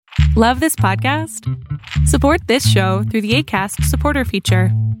Love this podcast? Support this show through the Acast supporter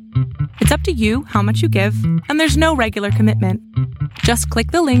feature. It's up to you how much you give, and there's no regular commitment. Just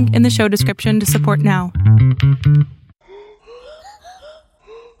click the link in the show description to support now.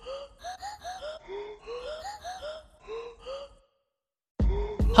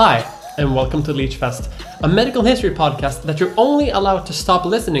 Hi, and welcome to LeechFest, a medical history podcast that you're only allowed to stop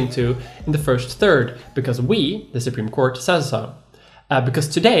listening to in the first third, because we, the Supreme Court, says so. Because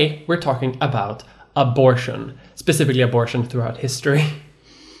today we're talking about abortion, specifically abortion throughout history.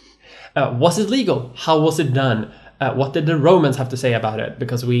 Was it legal? How was it done? What did the Romans have to say about it?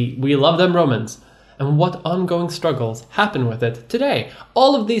 Because we love them Romans. And what ongoing struggles happen with it today?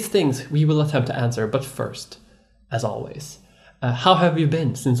 All of these things we will attempt to answer, but first, as always, how have you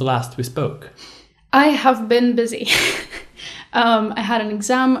been since last we spoke? I have been busy. I had an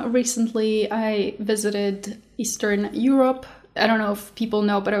exam recently. I visited Eastern Europe. I don't know if people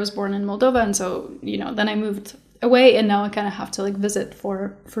know, but I was born in Moldova, and so, then I moved away, and now I kind of have to visit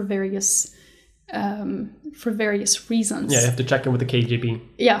for various reasons. Yeah, you have to check in with the KGB.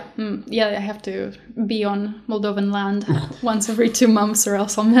 Yeah, I have to be on Moldovan land once every 2 months, or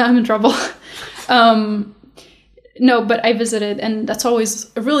else I'm in trouble. No, but I visited, and that's always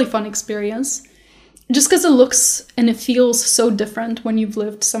a really fun experience. Just because it looks and it feels so different when you've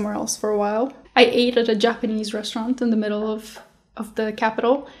lived somewhere else for a while. I ate at a Japanese restaurant in the middle of the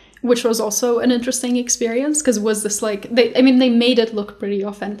capital, which was also an interesting experience, because it was this they made it look pretty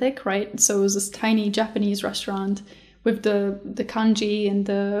authentic, right? So it was this tiny Japanese restaurant with the kanji and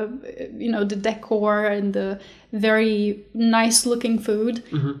the decor and the very nice looking food.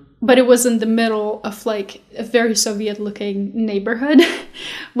 Mm-hmm. But it was in the middle of a very Soviet looking neighborhood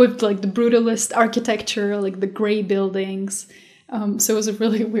with the brutalist architecture, the gray buildings. So it was a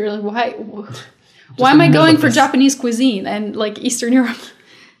really weird, why am I going for Japanese cuisine and Eastern Europe?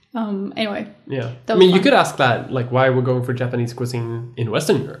 Anyway. Yeah. You could ask that, why we're going for Japanese cuisine in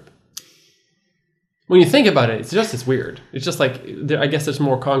Western Europe. When you think about it, it's just as weird. It's just I guess there's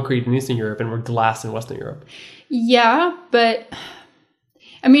more concrete in Eastern Europe and more glass in Western Europe. Yeah, but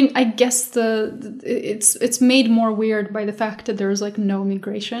I guess it's made more weird by the fact that there's no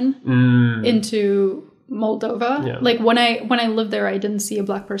migration into Moldova. Yeah. When I lived there, I didn't see a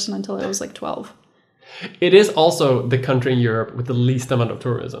black person until I was 12. It is also the country in Europe with the least amount of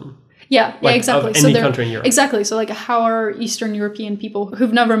tourism. Yeah, exactly. Of any country in Europe. Exactly. So how are Eastern European people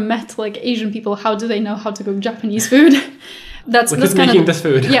who've never met Asian people, how do they know how to cook Japanese food? Who's making this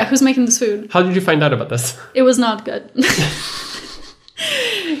food? Yeah, who's making this food? How did you find out about this? It was not good.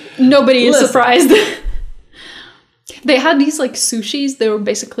 Nobody is surprised. They had these sushis. They were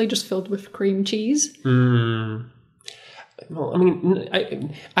basically just filled with cream cheese. Well,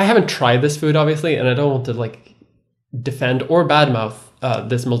 I haven't tried this food, obviously, and I don't want to defend or badmouth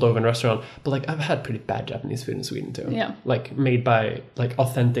this Moldovan restaurant, but I've had pretty bad Japanese food in Sweden too. Yeah, made by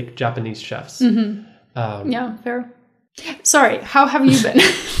authentic Japanese chefs. Mm-hmm. Yeah, fair. Sorry, how have you been?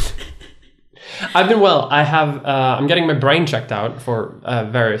 I've been well. I have. I'm getting my brain checked out for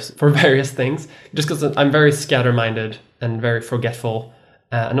various things, just because I'm very scatter-minded and very forgetful,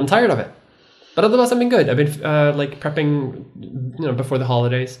 and I'm tired of it. But otherwise, I've been good. I've been prepping, before the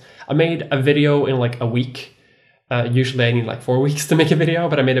holidays. I made a video in a week. Usually, I need 4 weeks to make a video,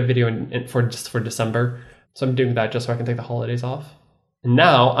 but I made a video for December, so I'm doing that just so I can take the holidays off. And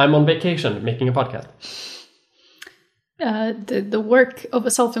now I'm on vacation making a podcast. The work of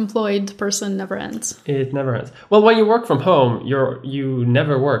a self-employed person never ends. It never ends. Well, when you work from home, you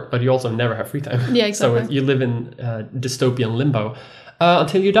never work, but you also never have free time. Yeah, exactly. So you live in dystopian limbo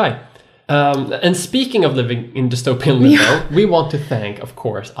until you die. And speaking of living in dystopian limbo, we want to thank, of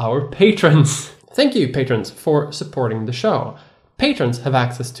course, our patrons. Thank you, patrons, for supporting the show. Patrons have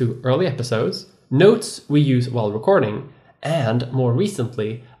access to early episodes, notes we use while recording, and more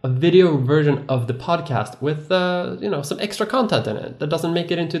recently, a video version of the podcast with, some extra content in it that doesn't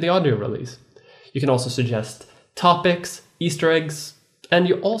make it into the audio release. You can also suggest topics, Easter eggs, and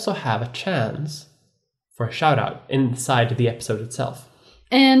you also have a chance for a shout out inside the episode itself.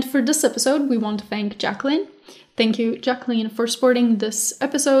 And for this episode, we want to thank Jacqueline. Thank you, Jacqueline, for supporting this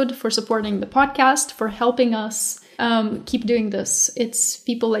episode, for supporting the podcast, for helping us keep doing this. It's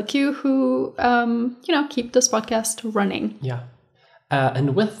people like you who, keep this podcast running. Yeah.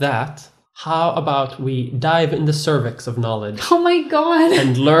 And with that, how about we dive in the cervix of knowledge? Oh my God.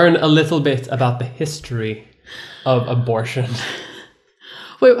 And learn a little bit about the history of abortion.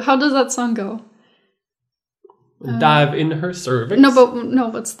 Wait, how does that song go? Dive in her cervix?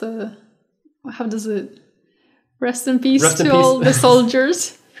 How does it? Rest in peace to all the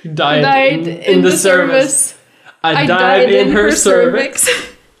soldiers who died in the service. I died in her cervix.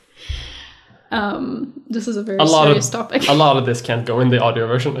 This is a very serious topic. A lot of this can't go in the audio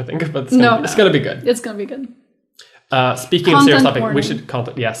version, I think, but it's going to be good. It's going to be good. Speaking of serious topic, warning. we should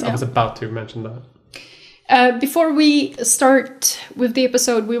content. Yes, I was about to mention that. Before we start with the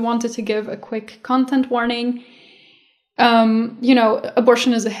episode, we wanted to give a quick content warning.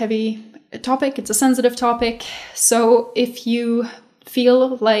 Abortion is a heavy topic. It's a sensitive topic. So if you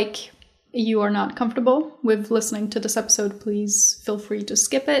feel like you are not comfortable with listening to this episode, please feel free to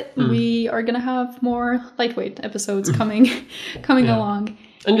skip it. We are going to have more lightweight episodes coming along.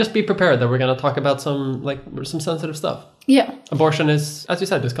 And just be prepared that we're going to talk about some sensitive stuff. Yeah. Abortion is, as you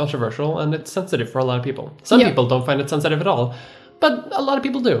said, is controversial and it's sensitive for a lot of people. Some people don't find it sensitive at all, but a lot of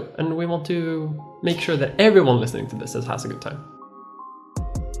people do. And we want to make sure that everyone listening to this has a good time.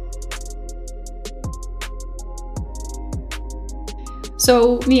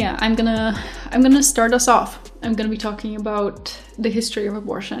 So Mia, I'm gonna start us off. I'm gonna be talking about the history of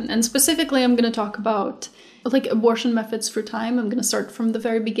abortion, and specifically, I'm gonna talk about abortion methods through time. I'm gonna start from the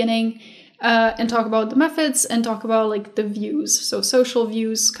very beginning and talk about the methods and talk about the views. So social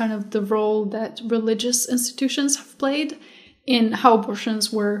views, kind of the role that religious institutions have played in how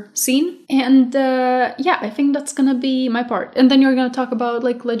abortions were seen. And I think that's gonna be my part. And then you're gonna talk about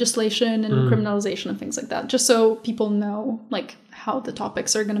legislation and criminalization and things like that, just so people know how the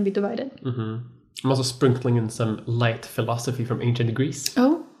topics are going to be divided. Mm-hmm. I'm also sprinkling in some light philosophy from ancient Greece.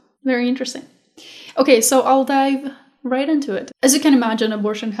 Oh, very interesting. Okay, so I'll dive right into it. As you can imagine,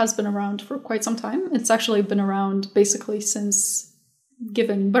 abortion has been around for quite some time. It's actually been around basically since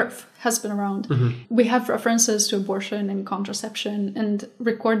giving birth has been around. Mm-hmm. We have references to abortion and contraception and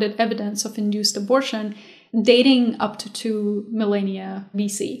recorded evidence of induced abortion dating up to 2 millennia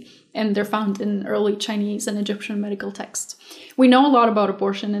BC, and they're found in early Chinese and Egyptian medical texts. We know a lot about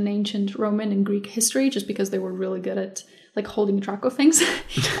abortion in ancient Roman and Greek history just because they were really good at holding track of things.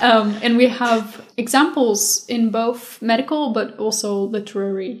 And we have examples in both medical but also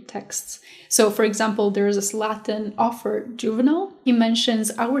literary texts. So, for example, there is this Latin author, Juvenal. He mentions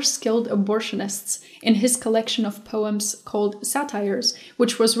our skilled abortionists in his collection of poems called Satires,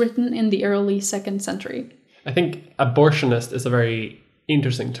 which was written in the early 2nd century. I think abortionist is a very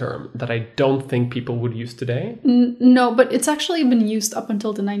interesting term that I don't think people would use today. No, but it's actually been used up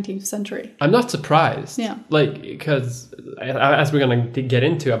until the 19th century. I'm not surprised. Yeah. Because as we're going to get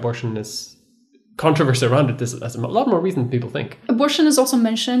into, abortion is controversy around it is a lot more reason than people think. Abortion is also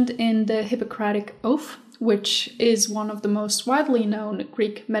mentioned in the Hippocratic Oath, which is one of the most widely known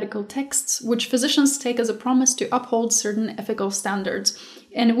Greek medical texts, which physicians take as a promise to uphold certain ethical standards.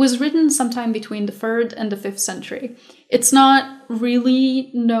 And it was written sometime between the 3rd and the 5th century. It's not really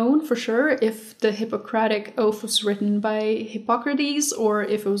known for sure if the Hippocratic Oath was written by Hippocrates or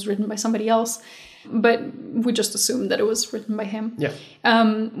if it was written by somebody else, but we just assume that it was written by him. Yeah.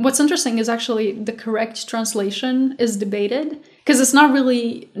 What's interesting is actually the correct translation is debated, because it's not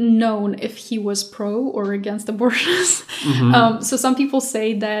really known if he was pro or against abortions. Mm-hmm. So some people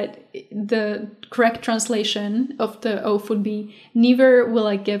say that the correct translation of the oath would be, "Neither will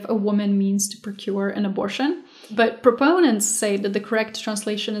I give a woman means to procure an abortion." But proponents say that the correct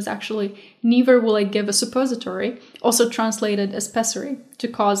translation is actually, "Neither will I give a suppository," also translated as pessary, to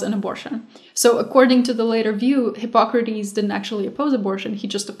cause an abortion. So according to the later view, Hippocrates didn't actually oppose abortion, he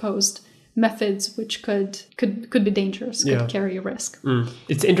just opposed methods which could be dangerous, could carry a risk.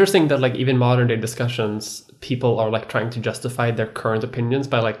 It's interesting that even modern day discussions, people are trying to justify their current opinions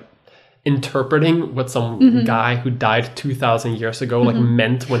by interpreting what some guy who died 2,000 years ago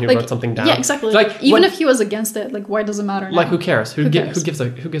meant when he wrote something down. Yeah, exactly. Even if he was against it, why does it matter now? Who cares? Who gives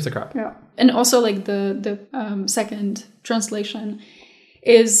a crap? Yeah. And also the second translation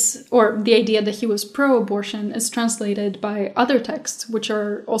is, or the idea that he was pro-abortion is translated by other texts, which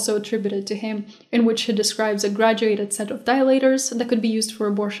are also attributed to him, in which he describes a graduated set of dilators that could be used for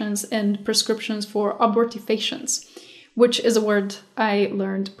abortions and prescriptions for abortifacients, which is a word I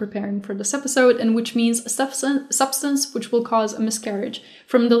learned preparing for this episode, and which means a substance which will cause a miscarriage,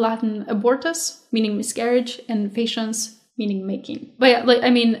 from the Latin abortus, meaning miscarriage, and faciens, meaning making. But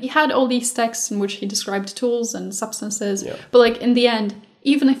yeah, he had all these texts in which he described tools and substances, but in the end,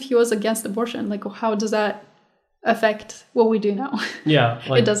 even if he was against abortion, how does that affect what we do now? Yeah.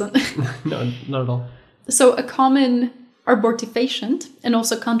 It doesn't. No, not at all. So a common abortifacient and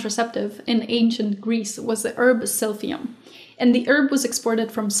also contraceptive in ancient Greece was the herb silphium. And the herb was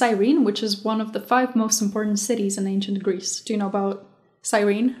exported from Cyrene, which is one of the 5 most important cities in ancient Greece. Do you know about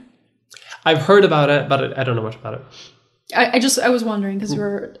Cyrene? I've heard about it, but I don't know much about it. I was wondering, because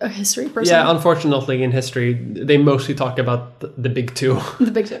you're a history person. Yeah, unfortunately, in history, they mostly talk about the big two.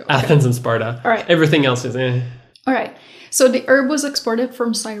 The big two. Okay. Athens and Sparta. All right. Everything else is All right. So the herb was exported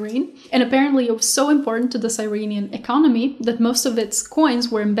from Cyrene, and apparently it was so important to the Cyrenian economy that most of its coins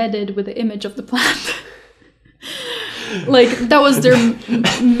were embedded with the image of the plant. Like, that was their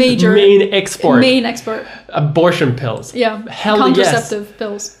main export. Abortion pills. Yeah. Hell contraceptive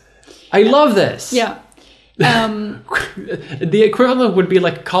pills. I love this. Yeah. The equivalent would be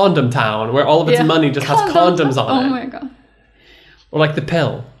like Condom Town, where all of its money just has condoms on it. Oh my god. Or like the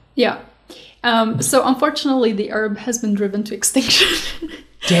pill. Yeah. So unfortunately, the herb has been driven to extinction.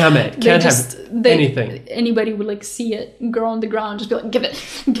 Damn it! Can't have anything. Anybody would like see it grow on the ground, just be like, give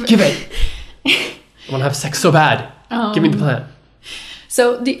it. I want to have sex so bad. Give me the plant.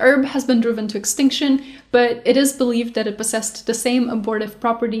 So the herb has been driven to extinction, but it is believed that it possessed the same abortive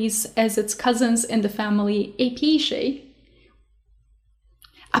properties as its cousins in the family Apiaceae.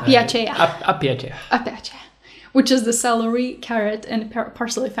 Apiaceae. Which is the celery, carrot, and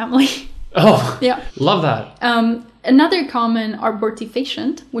parsley family. Oh, yeah. Love that. Another common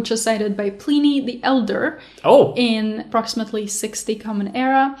abortifacient, which is cited by Pliny the Elder in approximately 60 Common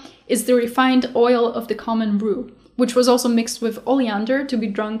Era, is the refined oil of the common rue, which was also mixed with oleander to be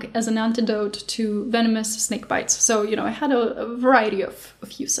drunk as an antidote to venomous snake bites. So, it had a variety of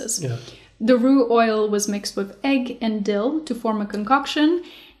uses. Yeah. The rue oil was mixed with egg and dill to form a concoction.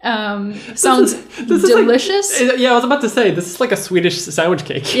 Sounds delicious. I was about to say, this is like a Swedish sandwich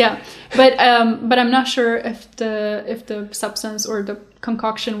cake. Yeah, but I'm not sure if the substance or the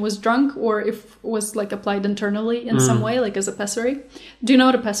concoction was drunk or if it was like applied internally in some way, like as a pessary. Do you know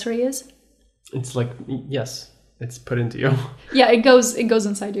what a pessary is? It's like, yes, it's put into you. Yeah, it goes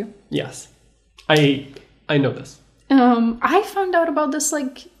inside you. Yes, I know this. I found out about this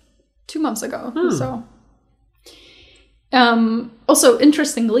like 2 months ago. So. Also,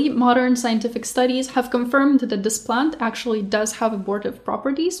 interestingly, modern scientific studies have confirmed that this plant actually does have abortive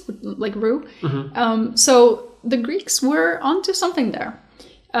properties, like rue. So the Greeks were onto something there.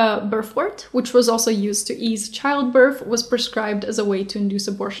 Birthwort, which was also used to ease childbirth, was prescribed as a way to induce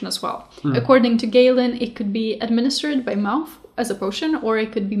abortion as well. According to Galen, it could be administered by mouth as a potion, or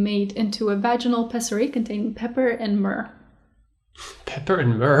it could be made into a vaginal pessary containing pepper and myrrh. Pepper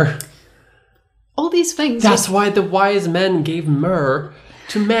and myrrh? All these things. That's why the wise men gave myrrh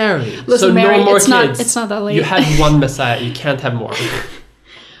to Mary. Listen, so Mary, no more it's kids. It's not that late. You had one Messiah. You can't have more.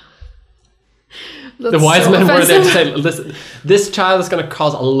 The wise men were there to say, listen, this child is going to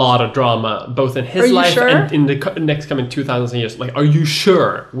cause a lot of drama, both in his life and in the next coming 2,000 years. Like, are you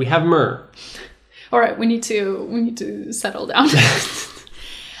sure? We have myrrh. All right, we need to settle down.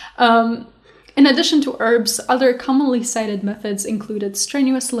 In addition to herbs, other commonly cited methods included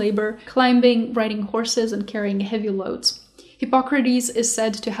strenuous labor, climbing, riding horses, and carrying heavy loads. Hippocrates is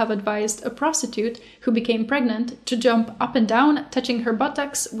said to have advised a prostitute who became pregnant to jump up and down, touching her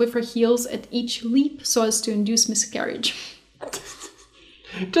buttocks with her heels at each leap so as to induce miscarriage.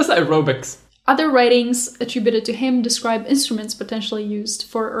 Just aerobics. Other writings attributed to him describe instruments potentially used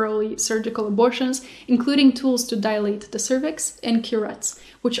for early surgical abortions, including tools to dilate the cervix and curettes,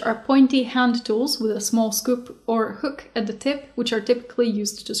 which are pointy hand tools with a small scoop or hook at the tip, which are typically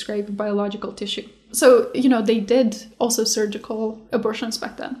used to scrape biological tissue. So, they did also surgical abortions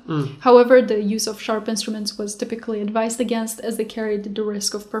back then. However, the use of sharp instruments was typically advised against as they carried the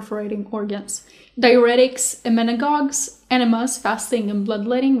risk of perforating organs. Diuretics, emmenagogues, enemas, fasting, and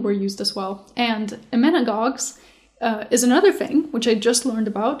bloodletting were used as well. And emmenagogues is another thing, which I just learned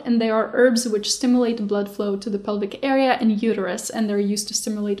about, and they are herbs which stimulate blood flow to the pelvic area and uterus, and they're used to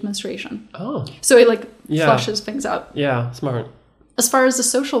stimulate menstruation. Oh. So it flushes things out. Yeah, smart. As far as the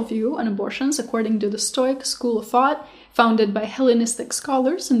social view on abortions, according to the Stoic school of thought, founded by Hellenistic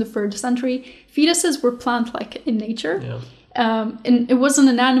scholars in the 3rd century, fetuses were plant-like in nature. Yeah. And it wasn't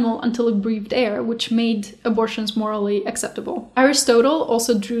an animal until it breathed air, which made abortions morally acceptable. Aristotle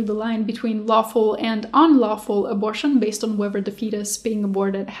also drew the line between lawful and unlawful abortion based on whether the fetus being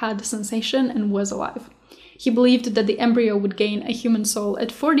aborted had sensation and was alive. He believed that the embryo would gain a human soul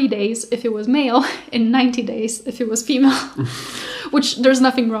at 40 days if it was male, and 90 days if it was female, which there's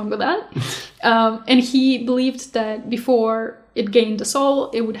nothing wrong with that. And he believed that before it gained a soul,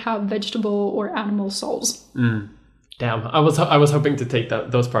 it would have vegetable or animal souls. Damn, I was hoping to take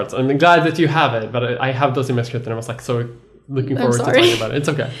those parts. I'm glad that you have it, but I have those in my script, and I was so looking forward to talking about it. It's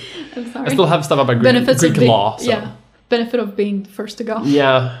okay. I'm sorry. I still have stuff about Greek law. So. Yeah. benefit of being the first to go.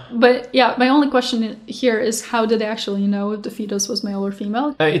 Yeah. But yeah, my only question here is how did they actually know if the fetus was male or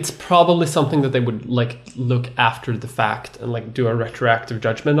female? It's probably something that they would like look after the fact and like do a retroactive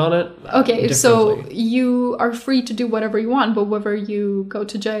judgment on it. Okay, so you are free to do whatever you want, but whether you go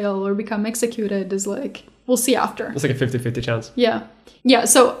to jail or become executed is like, we'll see after. It's like a 50-50 chance. Yeah. Yeah,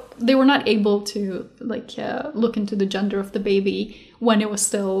 so they were not able to like look into the gender of the baby when it was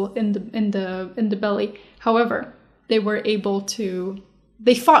still in the belly. However, they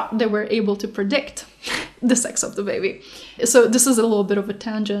thought they were able to predict the sex of the baby. So this is a little bit of a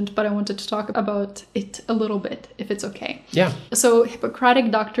tangent, but I wanted to talk about it a little bit, if it's okay. Yeah. So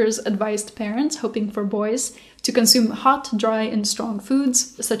Hippocratic doctors advised parents hoping for boys to consume hot, dry, and strong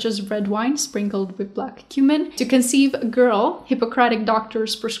foods, such as red wine sprinkled with black cumin. To conceive a girl, Hippocratic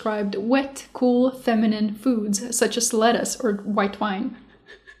doctors prescribed wet, cool, feminine foods, such as lettuce or white wine.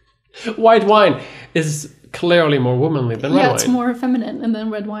 White wine is clearly more womanly than red wine. Yeah, it's more feminine, and then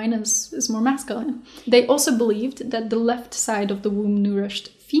red wine is more masculine. They also believed that the left side of the womb nourished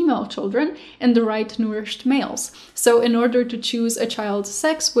female children and the right nourished males. So in order to choose a child's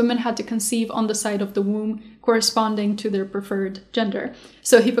sex, women had to conceive on the side of the womb corresponding to their preferred gender.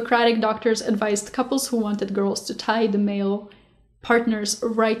 So Hippocratic doctors advised couples who wanted girls to tie the male partner's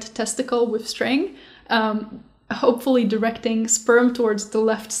right testicle with string, hopefully directing sperm towards the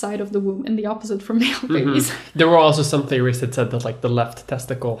left side of the womb and the opposite for male babies. There were also some theories that said that like the left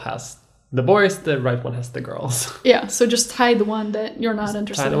testicle has the boys, the right one has the girls. Yeah, so just tie the one that you're not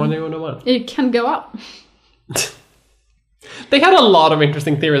interested in. Tie the one you don't want. It can go up. They had a lot of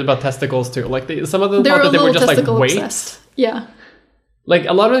interesting theories about testicles too. Like some of them thought that they were just like weights. Obsessed. Yeah. Like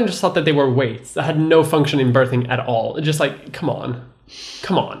a lot of them just thought that they were weights that had no function in birthing at all. It's just like, come on.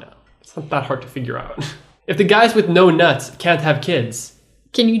 It's not that hard to figure out. If the guys with no nuts can't have kids,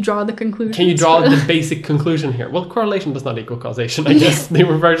 can you draw the conclusion? Can you draw the basic conclusion here? Well, correlation does not equal causation, I guess. They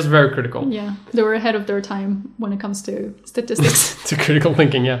were very critical. Yeah, they were ahead of their time when it comes to statistics. To critical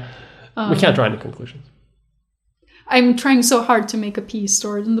thinking, yeah. We can't draw any conclusions. I'm trying so hard to make a pea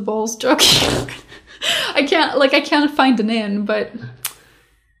stored in the balls joke. I can't find an in, but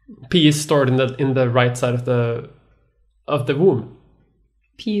pea is stored in the right side of the womb.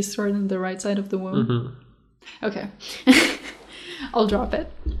 Pea is stored in the right side of the womb. Mm-hmm. Okay. I'll drop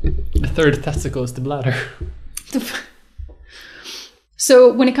it. The third testicle is the bladder.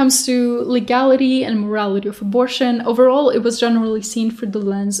 So when it comes to legality and morality of abortion, overall it was generally seen through the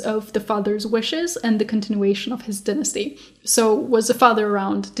lens of the father's wishes and the continuation of his dynasty. So was the father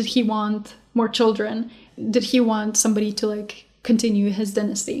around? Did he want more children? Did he want somebody to like continue his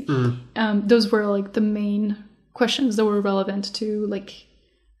dynasty? Those were like the main questions that were relevant to like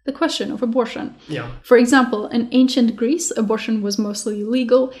the question of abortion. Yeah. For example, in ancient Greece, abortion was mostly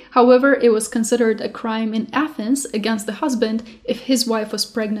illegal. However, it was considered a crime in Athens against the husband if his wife was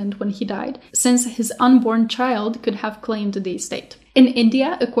pregnant when he died, since his unborn child could have claimed the estate. In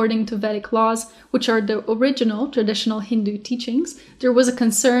India, according to Vedic laws, which are the original traditional Hindu teachings, there was a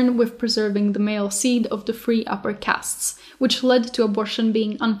concern with preserving the male seed of the free upper castes, which led to abortion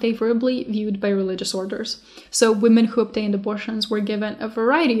being unfavorably viewed by religious orders. So women who obtained abortions were given a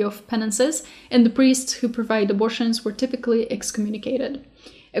variety of penances, and the priests who provide abortions were typically excommunicated.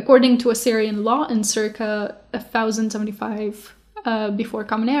 According to Assyrian law in circa 1075 before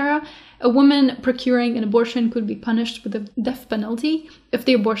Common Era, a woman procuring an abortion could be punished with a death penalty if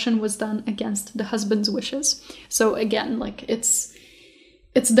the abortion was done against the husband's wishes. So again, like it's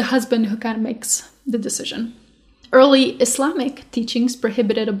the husband who kind of makes the decision. Early Islamic teachings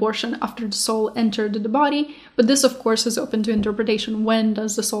prohibited abortion after the soul entered the body, but this of course is open to interpretation. When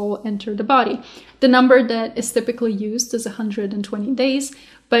does the soul enter the body? The number that is typically used is 120 days,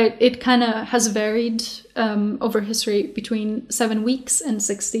 but it kind of has varied over history between 7 weeks and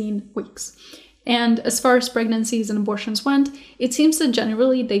 16 weeks. And as far as pregnancies and abortions went, it seems that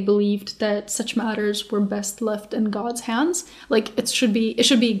generally they believed that such matters were best left in God's hands. Like it should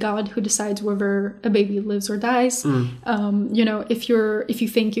be God who decides whether a baby lives or dies. If you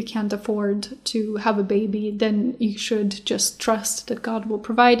think you can't afford to have a baby, then you should just trust that God will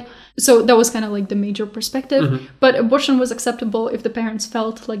provide. So that was kind of like the major perspective. But abortion was acceptable if the parents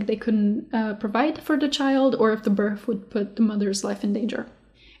felt like they couldn't provide for the child, or if the birth would put the mother's life in danger.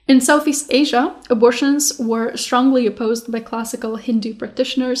 In Southeast Asia, abortions were strongly opposed by classical Hindu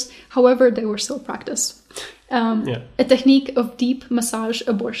practitioners, however, they were still practiced. A technique of deep massage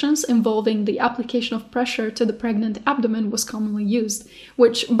abortions involving the application of pressure to the pregnant abdomen was commonly used,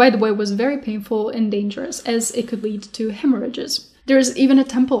 which, by the way, was very painful and dangerous as it could lead to hemorrhages. There's even a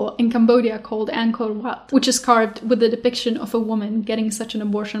temple in Cambodia called Angkor Wat, which is carved with a depiction of a woman getting such an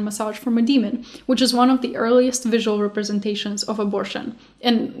abortion massage from a demon, which is one of the earliest visual representations of abortion.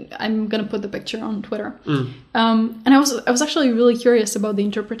 And I'm gonna put the picture on Twitter. And I was actually really curious about the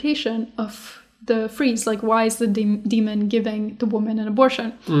interpretation of the frieze, like why is the demon giving the woman an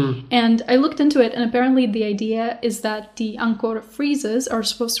abortion? And I looked into it, and apparently the idea is that the Angkor friezes are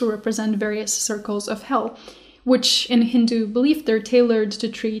supposed to represent various circles of hell, which in Hindu belief, they're tailored to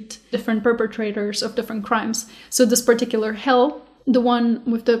treat different perpetrators of different crimes. So this particular hell, the one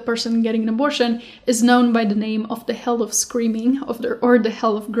with the person getting an abortion, is known by the name of the hell of screaming, or the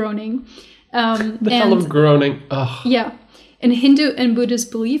hell of groaning. Hell of groaning. Ugh. Yeah. In Hindu and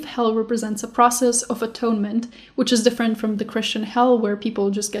Buddhist belief, hell represents a process of atonement, which is different from the Christian hell, where people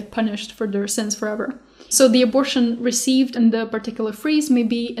just get punished for their sins forever. So the abortion received in the particular frieze may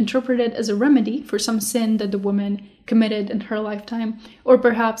be interpreted as a remedy for some sin that the woman committed in her lifetime, or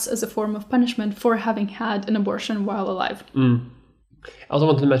perhaps as a form of punishment for having had an abortion while alive. I also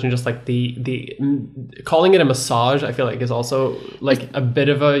wanted to mention just like the calling it a massage, I feel like is also like a bit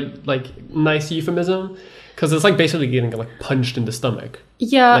of a like nice euphemism, because it's like basically getting like punched in the stomach.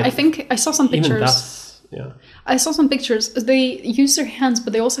 Yeah, like, I think I saw some pictures. I saw some pictures. They use their hands,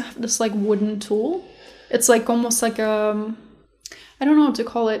 but they also have this like wooden tool. It's like almost like I don't know what to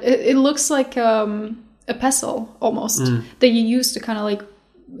call it. It looks like a pestle almost that you use to kind of like,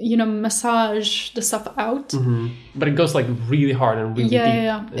 massage the stuff out. But it goes like really hard and really deep.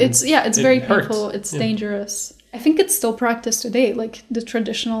 Yeah. It's very hurts. painful. It's dangerous. I think it's still practiced today, like the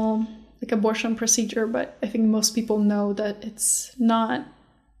traditional like abortion procedure. But I think most people know that it's not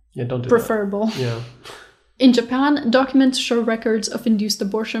don't do preferable. That. Yeah. In Japan, documents show records of induced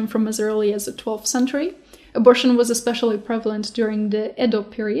abortion from as early as the 12th century. Abortion was especially prevalent during the Edo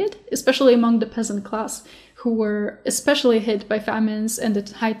period, especially among the peasant class, who were especially hit by famines and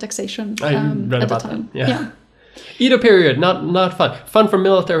the high taxation I read at the about time. that. Yeah. Edo period, not fun. Fun for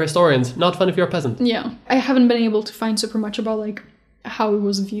military historians, not fun if you're a peasant. Yeah. I haven't been able to find super much about like how it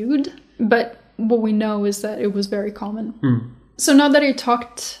was viewed, but what we know is that it was very common. So now that I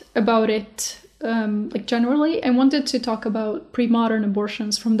talked about it generally, I wanted to talk about pre-modern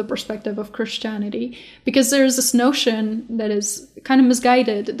abortions from the perspective of Christianity, because there's this notion that is kind of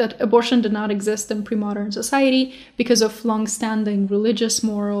misguided that abortion did not exist in pre-modern society because of long-standing religious,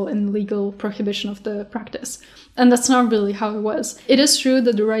 moral, and legal prohibition of the practice. And that's not really how it was. It is true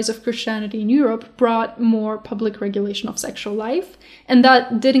that the rise of Christianity in Europe brought more public regulation of sexual life, and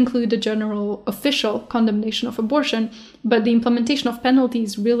that did include a general official condemnation of abortion, but the implementation of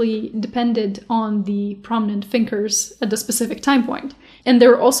penalties really depended on the prominent thinkers at the specific time point. And there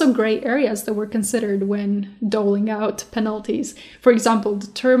were also gray areas that were considered when doling out penalties. For example, the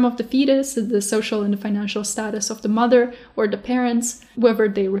term of the fetus, the social and financial status of the mother or the parents, whether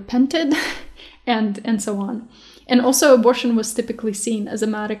they repented, and so on. And also abortion was typically seen as a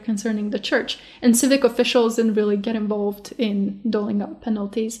matter concerning the church, and civic officials didn't really get involved in doling out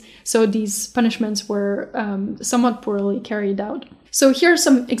penalties, so these punishments were somewhat poorly carried out. So here are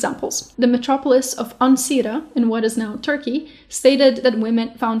some examples. The metropolis of Ankara, in what is now Turkey, stated that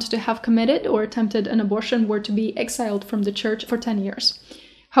women found to have committed or attempted an abortion were to be exiled from the church for 10 years.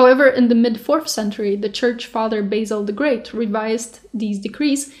 However, in the mid-4th century, the church father Basil the Great revised these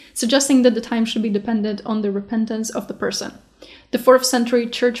decrees, suggesting that the time should be dependent on the repentance of the person. The 4th century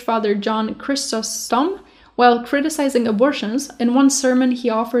church father John Chrysostom, while criticizing abortions, in one sermon he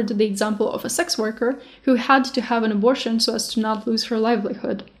offered the example of a sex worker who had to have an abortion so as to not lose her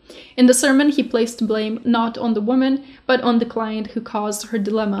livelihood. In the sermon, he placed blame not on the woman, but on the client who caused her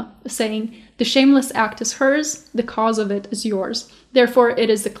dilemma, saying, "The shameless act is hers, the cause of it is yours. Therefore, it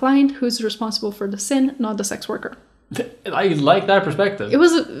is the client who is responsible for the sin, not the sex worker." I like that perspective. It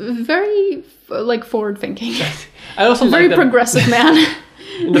was very, forward-thinking. I also very like progressive man.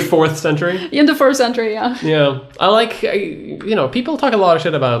 In the 4th century? In the 4th century, yeah. Yeah. I like, people talk a lot of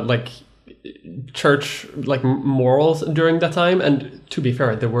shit about, church, morals during that time. And to be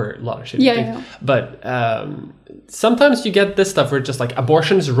fair, there were a lot of shitty things. Yeah. But sometimes you get this stuff where it's just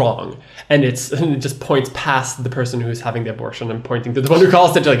abortion is wrong. And it just points past the person who's having the abortion and pointing to the one who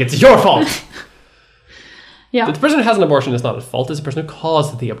caused it, it's your fault. Yeah. The person who has an abortion is not at fault, it's the person who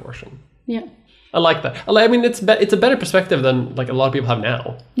caused the abortion. Yeah. I like that. I mean, it's a better perspective than a lot of people have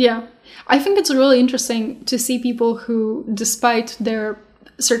now. Yeah. I think it's really interesting to see people who, despite their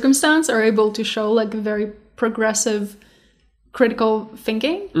circumstance, are able to show very progressive critical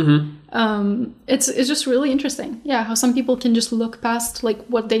thinking. Mm-hmm. It's just really interesting. Yeah, how some people can just look past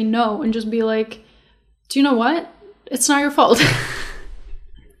what they know and just be like, do you know what? It's not your fault.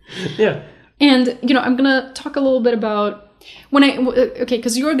 Yeah. And, I'm going to talk a little bit about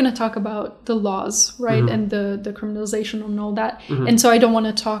Because you're going to talk about the laws, right? And the criminalization and all that. And so I don't want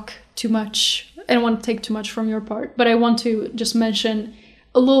to talk too much. I don't want to take too much from your part, but I want to just mention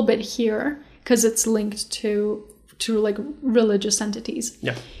a little bit here because it's linked to like religious entities.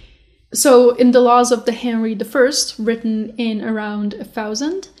 Yeah. So in the laws of the Henry I, written in around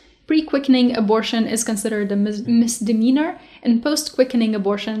 1000, pre-quickening abortion is considered a misdemeanor, and post-quickening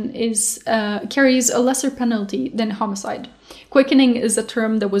abortion carries a lesser penalty than homicide. Quickening is a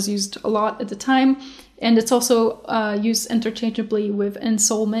term that was used a lot at the time, and it's also used interchangeably with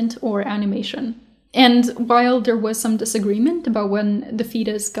ensoulment or animation. And while there was some disagreement about when the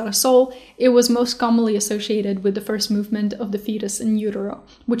fetus got a soul, it was most commonly associated with the first movement of the fetus in utero,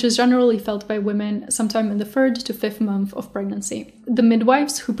 which is generally felt by women sometime in the 3rd to 5th month of pregnancy. The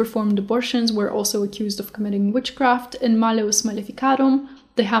midwives who performed abortions were also accused of committing witchcraft, and Malleus Maleficarum,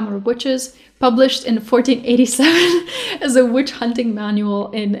 the Hammer of Witches, published in 1487 as a witch hunting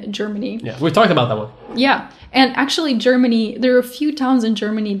manual in Germany. Yeah, we talked about that one. Yeah, and actually Germany, there are a few towns in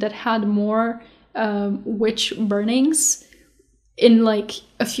Germany that had more witch burnings in like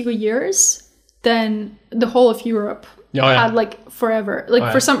a few years than the whole of Europe had like forever.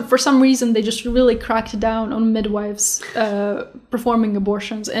 Like for some reason they just really cracked down on midwives performing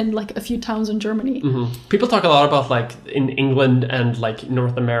abortions in like a few towns in Germany. People talk a lot about like in England and like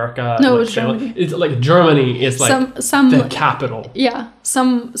North America. No, like it's Germany. It's like Germany is like the capital. Yeah,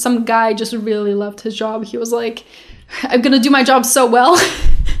 some guy just really loved his job. He was like, I'm gonna do my job so well.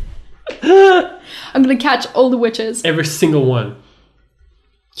 I'm gonna catch all the witches. Every single one.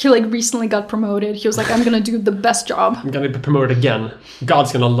 He like recently got promoted. He was like, I'm gonna do the best job. I'm gonna be promoted again.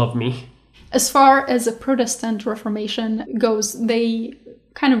 God's gonna love me. As far as the Protestant Reformation goes, they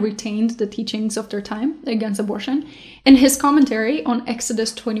kind of retained the teachings of their time against abortion. In his commentary on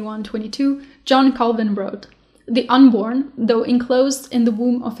Exodus 21:22, John Calvin wrote, "The unborn, though enclosed in the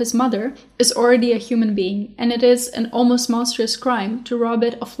womb of his mother, is already a human being, and it is an almost monstrous crime to rob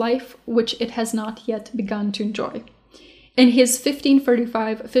it of life which it has not yet begun to enjoy." In his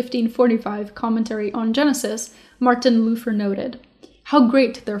 1545 commentary on Genesis, Martin Luther noted, "How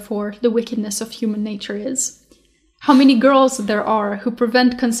great, therefore, the wickedness of human nature is. How many girls there are who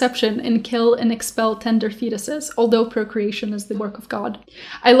prevent conception and kill and expel tender fetuses, although procreation is the work of God."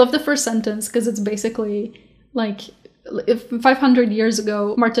 I love the first sentence because it's basically like, if 500 years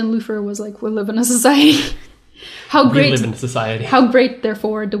ago, Martin Luther was like, we live in a society. We live in a society. How great,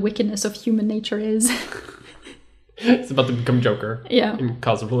 therefore, the wickedness of human nature is. It's about to become Joker. Yeah. In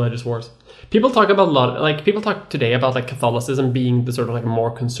cause of religious wars. People talk today about like Catholicism being the sort of like more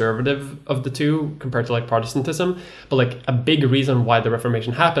conservative of the two compared to like Protestantism. But like a big reason why the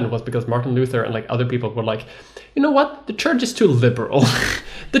Reformation happened was because Martin Luther and like other people were like, you know what? The church is too liberal.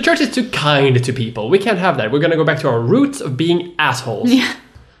 The church is too kind to people. We can't have that. We're going to go back to our roots of being assholes. Yeah.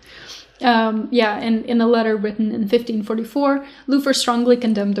 And in a letter written in 1544, Luther strongly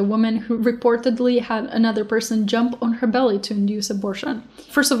condemned a woman who reportedly had another person jump on her belly to induce abortion.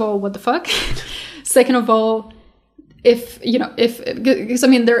 First of all, what the fuck? Second of all, because I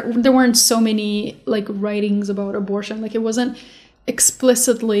mean, there weren't so many like writings about abortion. Like it wasn't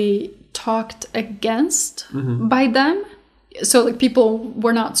explicitly talked against by them. So like people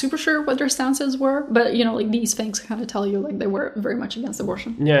were not super sure what their stances were, but like these things kind of tell you like they were very much against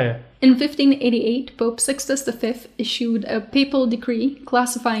abortion. Yeah. In 1588, Pope Sixtus V issued a papal decree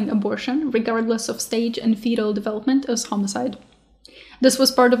classifying abortion, regardless of stage and fetal development, as homicide. This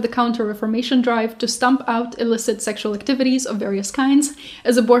was part of the Counter-Reformation drive to stamp out illicit sexual activities of various kinds,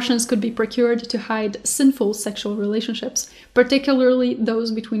 as abortions could be procured to hide sinful sexual relationships, particularly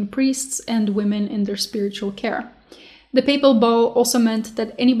those between priests and women in their spiritual care. The papal bull also meant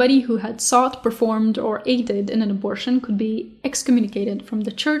that anybody who had sought, performed, or aided in an abortion could be excommunicated from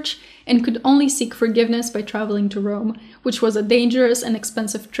the church and could only seek forgiveness by traveling to Rome, which was a dangerous and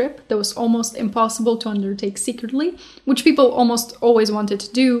expensive trip that was almost impossible to undertake secretly, which people almost always wanted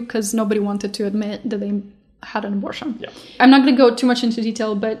to do because nobody wanted to admit that they had an abortion. Yeah. I'm not going to go too much into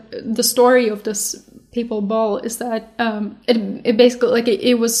detail, but the story of this papal bull is that it basically, like,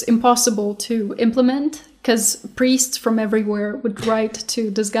 it was impossible to implement because priests from everywhere would write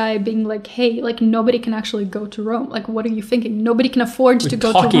to this guy being like, hey, like, nobody can actually go to Rome. Like, what are you thinking? Nobody can afford to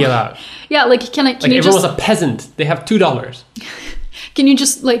go to Rome. Talking about. Yeah, like, can you everyone just... was a peasant. They have $2. Can you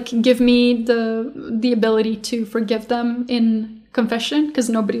just, like, give me the ability to forgive them in confession? Because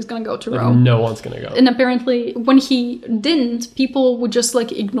nobody's going to go to Rome. No one's going to go. And apparently, when he didn't, people would just,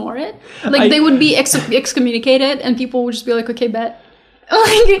 like, ignore it. Like, they would be excommunicated, and people would just be like, okay, bet.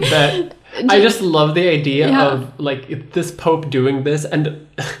 Bet. I just love the idea Yeah. of like this Pope doing this, and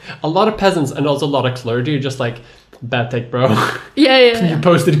a lot of peasants and also a lot of clergy are just like, bad take, bro. Yeah. You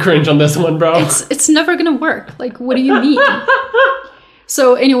posted cringe on this one, bro. It's never gonna work. Like, what do you mean?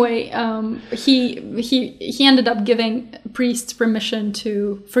 So anyway, he ended up giving priests permission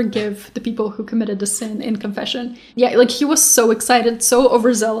to forgive the people who committed the sin in confession. Yeah, like he was so excited, so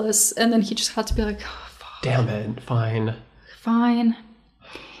overzealous, and then he just had to be like, oh, fuck, Damn it, fine.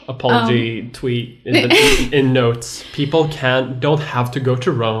 Apology tweet in notes. People don't have to go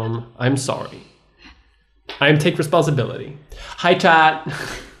to Rome. I'm sorry. I take responsibility. Hi, chat.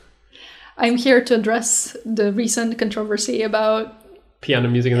 I'm here to address the recent controversy about Piano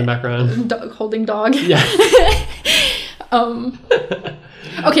music in the background. holding dog. Yeah.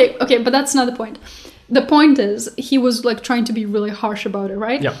 Okay, but that's not the point. The point is, he was like trying to be really harsh about it,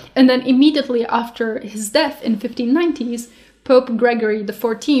 right? Yeah. And then immediately after his death in 1590s, Pope Gregory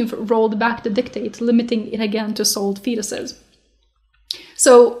XIV rolled back the dictate, limiting it again to sold fetuses.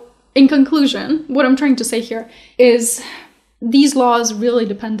 So, in conclusion, what I'm trying to say here is these laws really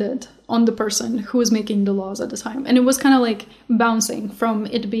depended on the person who was making the laws at the time. And it was kind of like bouncing from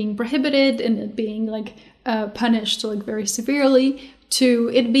it being prohibited and it being like punished like very severely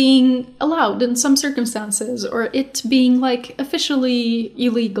to it being allowed in some circumstances, or it being like officially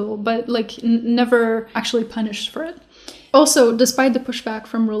illegal, but like never actually punished for it. Also, despite the pushback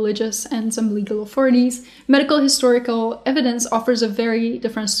from religious and some legal authorities, medical historical evidence offers a very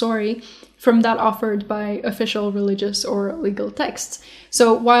different story from that offered by official religious or legal texts.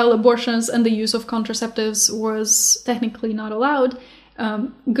 So while abortions and the use of contraceptives was technically not allowed,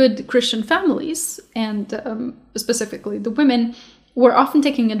 good Christian families, and specifically the women, were often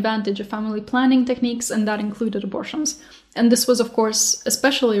taking advantage of family planning techniques, and that included abortions. And this was, of course,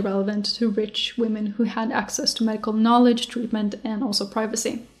 especially relevant to rich women who had access to medical knowledge, treatment, and also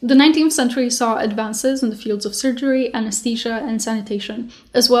privacy. The 19th century saw advances in the fields of surgery, anesthesia, and sanitation,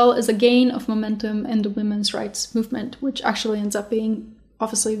 as well as a gain of momentum in the women's rights movement, which actually ends up being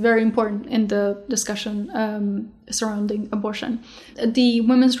obviously very important in the discussion surrounding abortion. The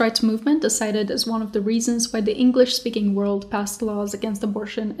women's rights movement is cited as one of the reasons why the English-speaking world passed laws against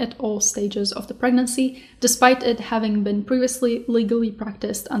abortion at all stages of the pregnancy, despite it having been previously legally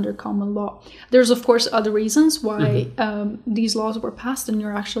practiced under common law. There's, of course, other reasons why these laws were passed, and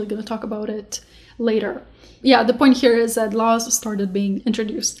you're actually going to talk about it later. Yeah, the point here is that laws started being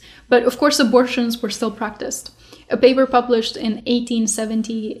introduced, but of course abortions were still practiced. A paper published in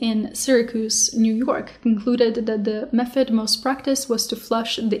 1870 in Syracuse, New York, concluded that the method most practiced was to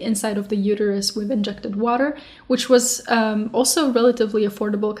flush the inside of the uterus with injected water, which was also relatively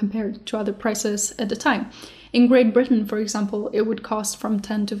affordable compared to other prices at the time. In Great Britain, for example, it would cost from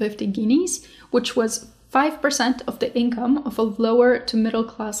 10 to 50 guineas, which was 5% of the income of a lower to middle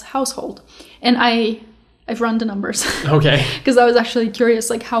class household. And I've run the numbers. Okay. Because I was actually curious,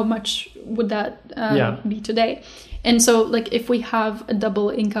 like, how much would that be today? And so, like, if we have a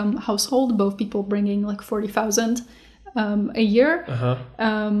double income household, both people bringing like 40,000 a year,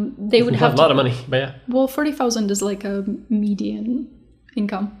 they would have a lot of money, but yeah. Well, 40,000 is like a median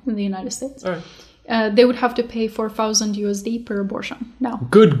income in the United States. All right. They would have to pay 4,000 USD per abortion now.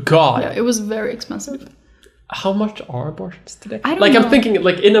 Good God. Yeah, it was very expensive. How much are abortions today? I don't know. I'm thinking,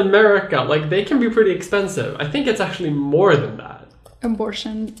 like, in America, like, they can be pretty expensive. I think it's actually more than that.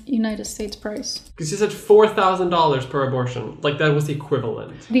 Abortion, United States price. Because you said $4,000 per abortion. Like, that was the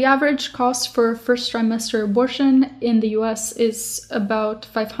equivalent. The average cost for first trimester abortion in the US is about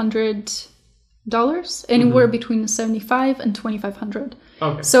 $500, anywhere between $7,500 and $2,500.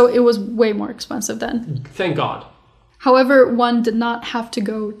 Okay. So it was way more expensive then. Thank God. However, one did not have to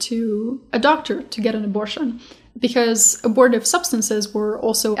go to a doctor to get an abortion, because abortive substances were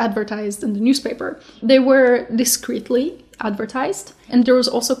also advertised in the newspaper. They were discreetly advertised, and there was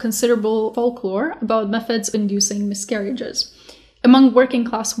also considerable folklore about methods of inducing miscarriages. Among working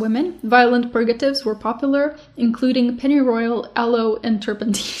class women, violent purgatives were popular, including pennyroyal, aloe, and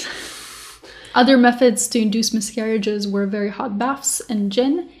turpentine. Other methods to induce miscarriages were very hot baths and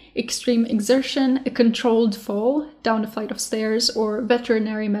gin, extreme exertion, a controlled fall down a flight of stairs, or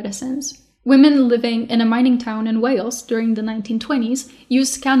veterinary medicines. Women living in a mining town in Wales during the 1920s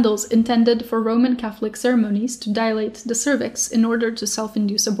used candles intended for Roman Catholic ceremonies to dilate the cervix in order to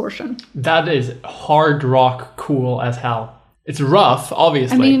self-induce abortion. That is hard rock cool as hell. It's rough,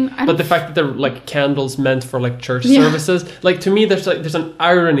 obviously, but the fact that they're like candles meant for like church services, like to me, there's an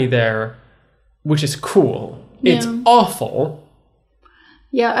irony there, which is cool. It's awful.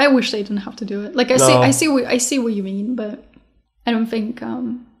 Yeah, I wish they didn't have to do it. Like I see what you mean, but I don't think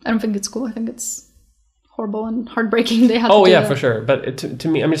it's cool. I think it's horrible and heartbreaking. They had to do yeah, that. for sure. But to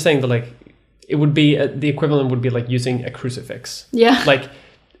me, I'm just saying that like it would be the equivalent would be like using a crucifix. Yeah. Like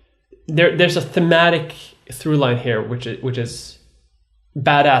there's a thematic through line here, which is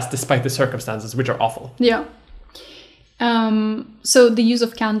badass despite the circumstances, which are awful. Yeah. So the use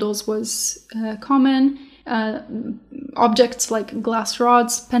of candles was common. Objects like glass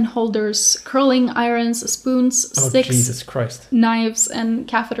rods, pen holders, curling irons, spoons, sticks, Jesus Christ, knives, and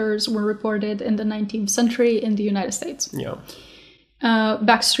catheters were reported in the 19th century in the United States. Yeah.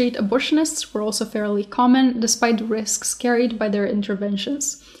 Backstreet abortionists were also fairly common, despite the risks carried by their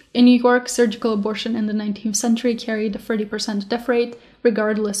interventions. In New York, surgical abortion in the 19th century carried a 30% death rate,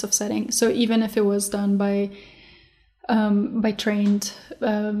 regardless of setting. So even if it was done by trained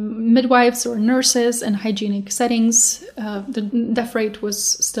midwives or nurses in hygienic settings, the death rate was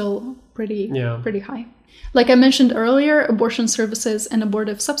still pretty high. Like I mentioned earlier, abortion services and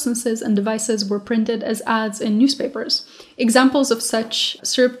abortive substances and devices were printed as ads in newspapers. Examples of such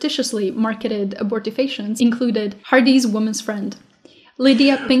surreptitiously marketed abortifacients included Hardy's Woman's Friend,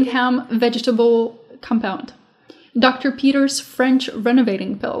 Lydia Pinkham Vegetable Compound, Dr. Peter's French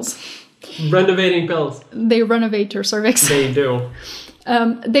Renovating Pills. Renovating pills. They renovate your cervix. They do.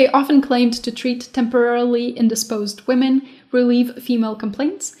 They often claimed to treat temporarily indisposed women, relieve female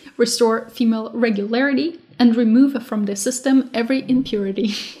complaints, restore female regularity, and remove from the system every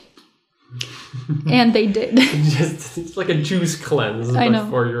impurity. And they did. It's like a juice cleanse, but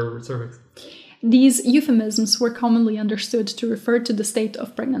for your cervix. These euphemisms were commonly understood to refer to the state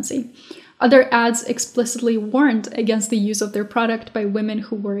of pregnancy. Other ads explicitly warned against the use of their product by women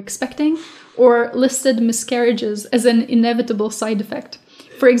who were expecting, or listed miscarriages as an inevitable side effect.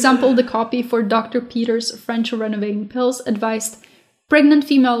 For example, the copy for Dr. Peter's French Renovating Pills advised, pregnant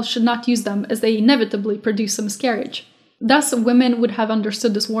females should not use them as they inevitably produce a miscarriage. Thus, women would have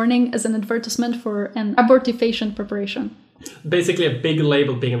understood this warning as an advertisement for an abortifacient preparation. Basically a big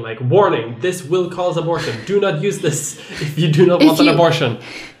label being like, warning, this will cause abortion. Do not use this if you do not want an abortion.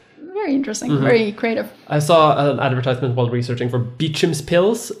 Very interesting, very creative. I saw an advertisement while researching for Beecham's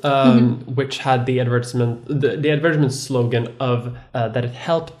Pills, which had the advertisement slogan of that it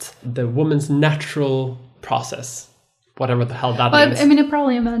helped the woman's natural process. Whatever the hell that means. I mean, it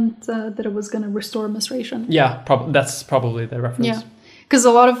probably meant that it was going to restore menstruation. Yeah, that's probably the reference. Yeah, because a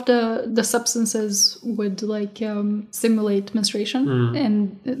lot of the substances would simulate menstruation,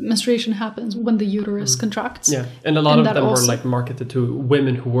 and menstruation happens when the uterus contracts. Yeah, and a lot of them were like marketed to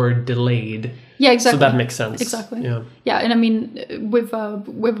women who were delayed. Yeah, exactly. So that makes sense. Exactly. Yeah, yeah, and I mean, with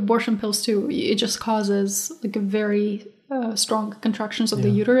abortion pills too, it just causes like a very strong contractions of the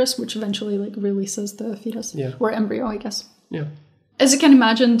uterus, which eventually like releases the fetus or embryo, I guess. Yeah. As you can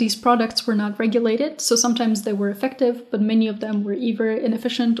imagine, these products were not regulated, so sometimes they were effective, but many of them were either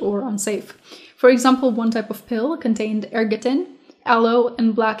inefficient or unsafe. For example, one type of pill contained ergotin, aloe,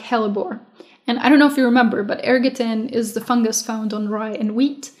 and black hellebore. And I don't know if you remember, but ergotin is the fungus found on rye and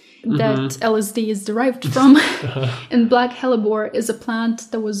wheat that LSD is derived from. And black hellebore is a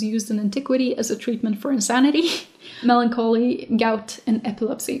plant that was used in antiquity as a treatment for insanity, melancholy, gout, and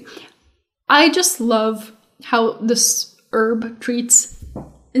epilepsy. I just love how this herb treats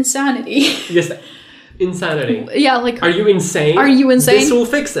insanity. Yes, insanity. Yeah, like... Are you insane? Are you insane? This will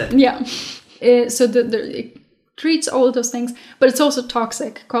fix it. Yeah. So it treats all of those things, but it's also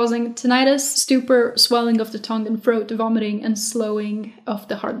toxic, causing tinnitus, stupor, swelling of the tongue and throat, vomiting, and slowing of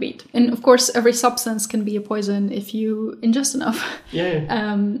the heartbeat. And of course, every substance can be a poison if you ingest enough.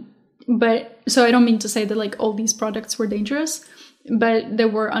 Yeah. But so I don't mean to say that like all these products were dangerous, but they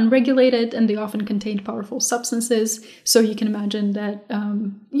were unregulated and they often contained powerful substances. So you can imagine that,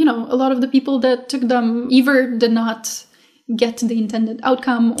 a lot of the people that took them either did not get the intended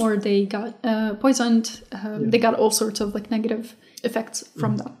outcome or they got poisoned. They got all sorts of like negative effects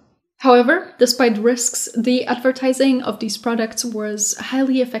from them. However, despite risks, the advertising of these products was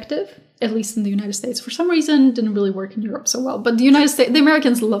highly effective, at least in the United States. For some reason, didn't really work in Europe so well, but the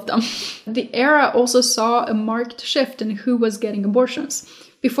Americans loved them. The era also saw a marked shift in who was getting abortions.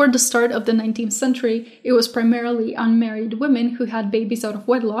 Before the start of the 19th century, it was primarily unmarried women who had babies out of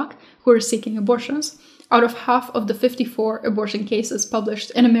wedlock who were seeking abortions. Out of half of the 54 abortion cases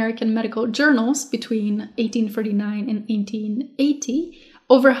published in American medical journals between 1849 and 1880,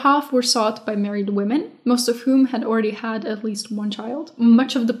 over half were sought by married women, most of whom had already had at least one child.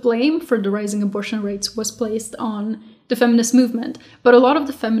 Much of the blame for the rising abortion rates was placed on the feminist movement, but a lot of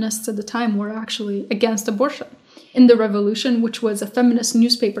the feminists at the time were actually against abortion. In The Revolution, which was a feminist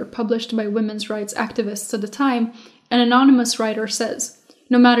newspaper published by women's rights activists at the time, an anonymous writer says,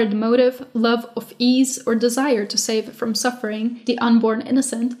 "No matter the motive, love of ease, or desire to save from suffering the unborn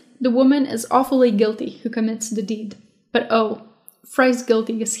innocent, the woman is awfully guilty who commits the deed. But oh, thrice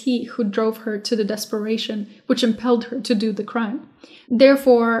guilty is he who drove her to the desperation which impelled her to do the crime.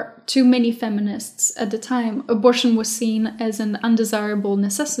 Therefore, to many feminists at the time, abortion was seen as an undesirable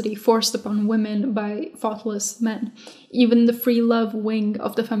necessity forced upon women by thoughtless men. Even the free love wing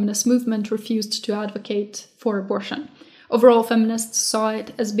of the feminist movement refused to advocate for abortion. Overall, feminists saw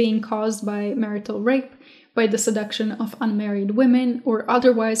it as being caused by marital rape, by the seduction of unmarried women, or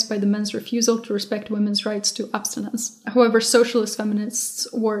otherwise by the men's refusal to respect women's rights to abstinence. However, socialist feminists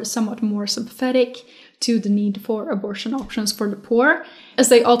were somewhat more sympathetic to the need for abortion options for the poor, as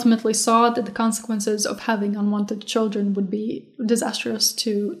they ultimately saw that the consequences of having unwanted children would be disastrous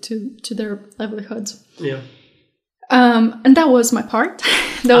to their livelihoods. Yeah. And that was my part.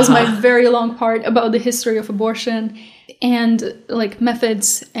 That was my very long part about the history of abortion and like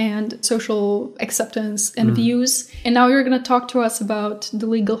methods and social acceptance and views. And now you're going to talk to us about the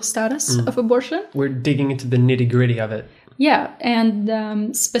legal status of abortion. We're digging into the nitty-gritty of it. Yeah,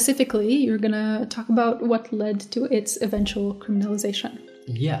 and specifically, you're going to talk about what led to its eventual criminalization.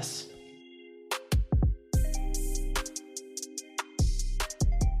 Yes.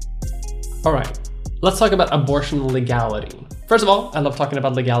 All right, let's talk about abortion legality. First of all, I love talking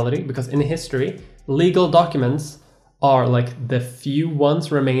about legality because in history, legal documents are like the few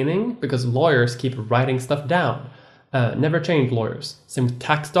ones remaining because lawyers keep writing stuff down. Never change, lawyers. Same with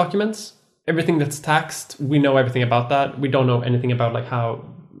tax documents. Everything that's taxed, we know everything about that. We don't know anything about like how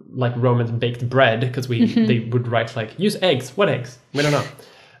like Romans baked bread because they would write like use eggs. What eggs? We don't know.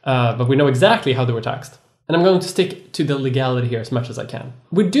 But we know exactly how they were taxed. And I'm going to stick to the legality here as much as I can.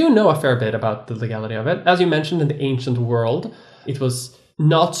 We do know a fair bit about the legality of it. As you mentioned, in the ancient world, it was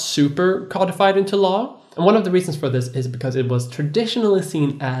not super codified into law. And one of the reasons for this is because it was traditionally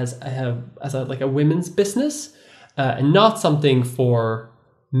seen as a women's business and not something for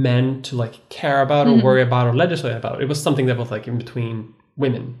men to like care about or worry about or legislate about. It was something that was like in between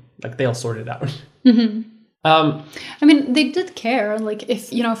women, like they'll sort it out. I mean, they did care. Like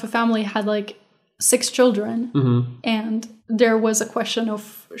if a family had like 6 children and there was a question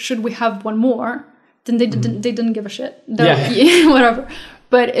of should we have one more, then they didn't give a shit. Whatever.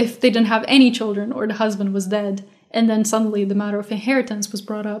 But if they didn't have any children or the husband was dead, and then suddenly the matter of inheritance was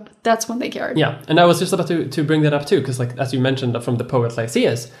brought up, that's when they cared. Yeah, and I was just about to bring that up too, because like as you mentioned from the poet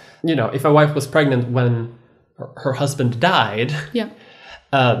Lysias, if a wife was pregnant when her husband died,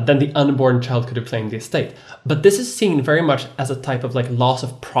 then the unborn child could have claimed the estate. But this is seen very much as a type of like loss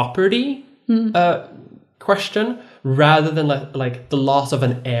of property question, rather than like the loss of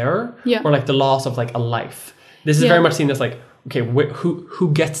an heir or like the loss of like a life. This is very much seen as like, okay,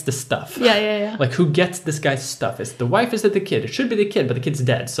 who gets the stuff? Yeah. Like, who gets this guy's stuff? Is it the wife? Is it the kid? It should be the kid, but the kid's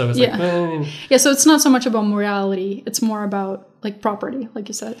dead. So it's Yeah, so it's not so much about morality. It's more about, like, property, like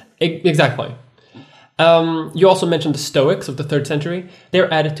you said. Exactly. You also mentioned the Stoics of the 3rd century.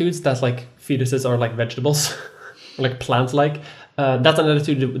 Their attitudes that, like, fetuses are like vegetables, like plant-like. That's an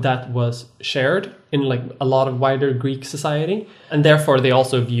attitude that was shared in like a lot of wider Greek society, and therefore they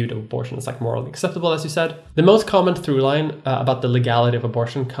also viewed abortion as like morally acceptable, as you said. The most common through line about the legality of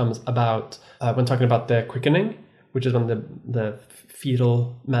abortion comes about when talking about the quickening, which is when the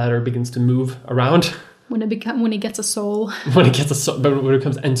fetal matter begins to move around. When it gets a soul. When it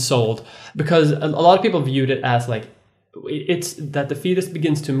becomes ensouled, because a lot of people viewed it as like it's that the fetus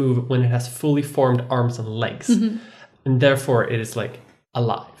begins to move when it has fully formed arms and legs. And therefore, it is like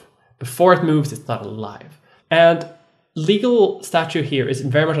alive. Before it moves, it's not alive. And legal statute here is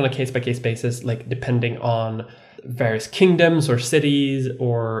very much on a case-by-case basis, like depending on various kingdoms or cities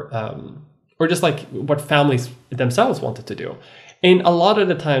or just like what families themselves wanted to do. And a lot of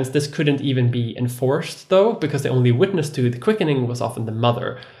the times, this couldn't even be enforced, though, because the only witness to the quickening was often the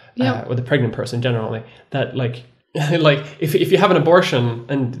mother or the pregnant person generally. That like... like if you have an abortion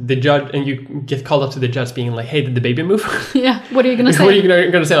and the judge and you get called up to the judge being like, hey, did the baby move? What are you gonna say? What are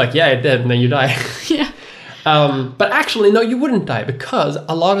you gonna say? Like, yeah, it did, and then you die. But actually, no, you wouldn't die, because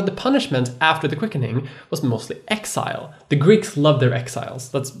a lot of the punishment after the quickening was mostly exile. The Greeks love their exiles.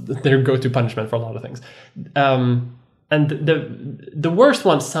 That's their go-to punishment for a lot of things. And the worst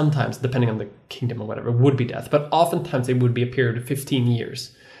one sometimes, depending on the kingdom or whatever, would be death. But oftentimes it would be a period of 15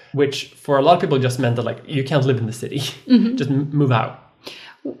 years. Which for a lot of people just meant that like you can't live in the city, just move out.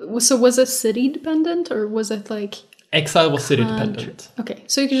 So was it city dependent, or was it like exile was city dependent? Okay,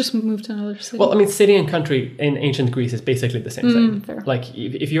 so you could just move to another city. Well, I mean, city and country in ancient Greece is basically the same thing. Fair. Like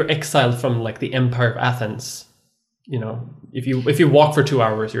if you're exiled from like the Empire of Athens, if you walk for 2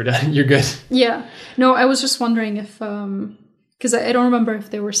 hours, you're done. You're good. Yeah. No, I was just wondering if because I don't remember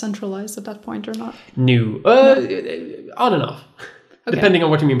if they were centralized at that point or not. No, on and off. Depending on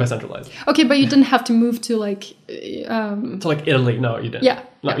what you mean by centralized. Okay, but you didn't have to move to like... To like Italy, no, you didn't. Yeah.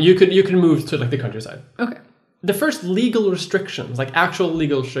 No, you could move to like the countryside. Okay. The first legal restrictions, like actual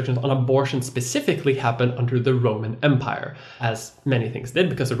legal restrictions on abortion specifically, happened under the Roman Empire, as many things did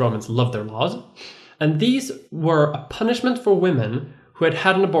because the Romans loved their laws. And these were a punishment for women who had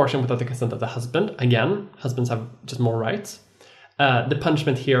had an abortion without the consent of the husband. Again, husbands have just more rights. The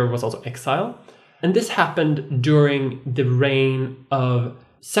punishment here was also exile. And this happened during the reign of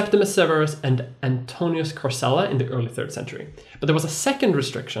Septimus Severus and Antonius Caracalla in the early 3rd century. But there was a second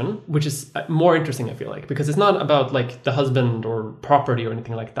restriction, which is more interesting, I feel like, because it's not about like the husband or property or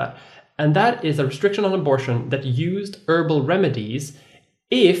anything like that. And that is a restriction on abortion that used herbal remedies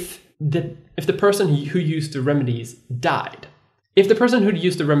if the person who used the remedies died. If the person who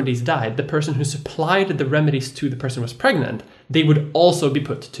used the remedies died, the person who supplied the remedies to the person who was pregnant, they would also be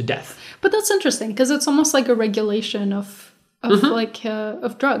put to death. But that's interesting because it's almost like a regulation of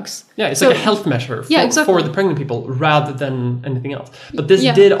drugs. Yeah, it's like a health measure for the pregnant people rather than anything else. But this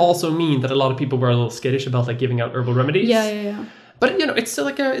did also mean that a lot of people were a little skittish about like giving out herbal remedies. Yeah. But it's still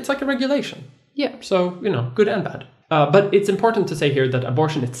like a regulation. Yeah. So good and bad. But it's important to say here that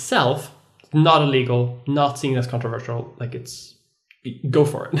abortion itself not illegal, not seen as controversial. Like it's go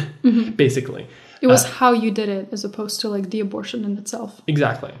for it, basically. It was how you did it as opposed to like the abortion in itself.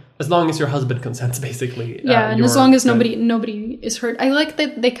 Exactly. As long as your husband consents, basically. Yeah, and as long as nobody is hurt. I like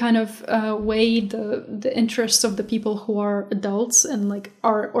that they kind of weigh the interests of the people who are adults and like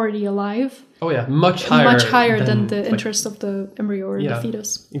are already alive. Oh yeah, much higher than the interest of the embryo or the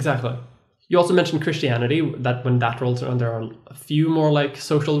fetus. Exactly. You also mentioned Christianity, that when that rolls around, there are a few more like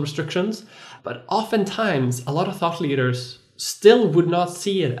social restrictions. But oftentimes, a lot of thought leaders still would not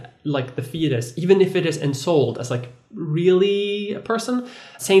see it like the fetus, even if it is ensouled as like really a person.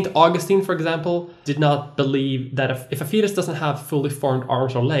 Saint Augustine, for example, did not believe that if a fetus doesn't have fully formed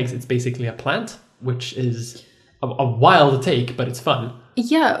arms or legs, it's basically a plant, which is a wild take, but it's fun.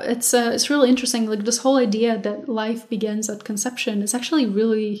 Yeah, it's really interesting. Like this whole idea that life begins at conception is actually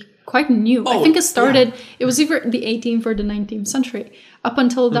really quite new. I think it started, it was either the 18th or the 19th century. Up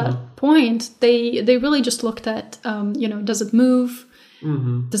until that point, they really just looked at, does it move?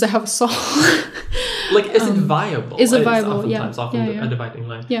 Does it have a soul? Like, is it viable? Is it viable? Oftentimes, a dividing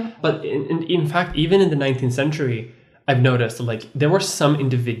line. Yeah. But in fact, even in the 19th century, I've noticed like there were some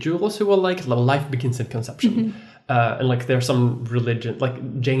individuals who were like, life begins at conception. And like there's some religion,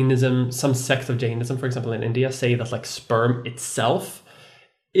 like Jainism, some sects of Jainism, for example, in India, say that like sperm itself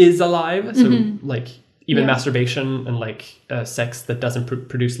is alive. So like even masturbation and like sex that doesn't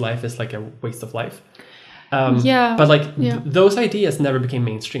produce life is like a waste of life. But like those ideas never became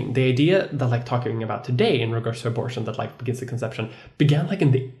mainstream. The idea that like talking about today in regards to abortion, that life begins at conception, began like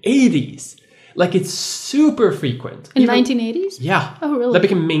in the 80s. Like it's super frequent. In 1980s? Yeah. Oh, really? That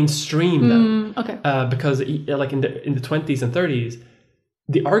became mainstream then. Okay. Because like in the 20s and 30s,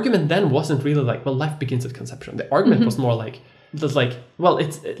 the argument then wasn't really like, well, life begins at conception. The argument was more like, it's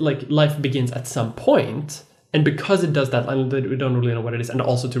like life begins at some point, and because it does that, and we don't really know what it is, and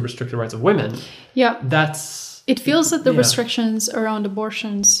also to restrict the rights of women. Yeah. It feels that the restrictions around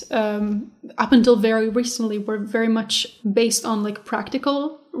abortions up until very recently were very much based on like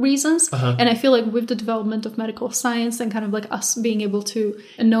practical reasons. And I feel like with the development of medical science and kind of like us being able to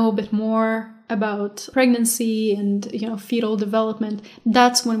know a bit more about pregnancy and, fetal development,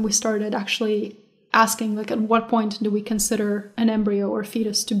 that's when we started actually asking like at what point do we consider an embryo or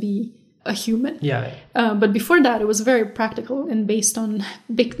fetus to be a human. But before that, it was very practical and based on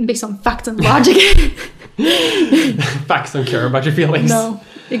facts and logic. Facts don't care about your feelings. No,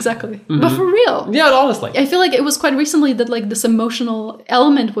 exactly. But for real. Yeah, honestly. I feel like it was quite recently that like this emotional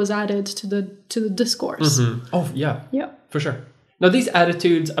element was added to the discourse. Oh, yeah. Yeah. For sure. Now, these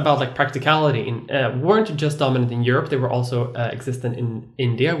attitudes about like practicality weren't just dominant in Europe. They were also existent in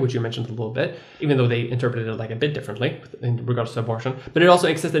India, which you mentioned a little bit, even though they interpreted it like a bit differently in regards to abortion. But it also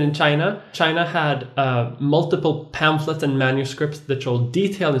existed in China. China had multiple pamphlets and manuscripts that showed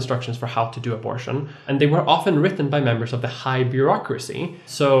detailed instructions for how to do abortion. And they were often written by members of the high bureaucracy.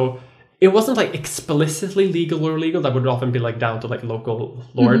 So it wasn't like explicitly legal or illegal. That would often be like down to like local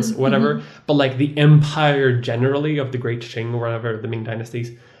lords, whatever. But like the empire generally of the Great Qing or whatever, the Ming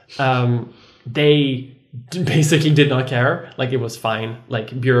dynasties, they basically did not care. Like it was fine.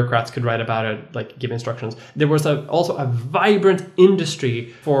 Like bureaucrats could write about it, like give instructions. There was also a vibrant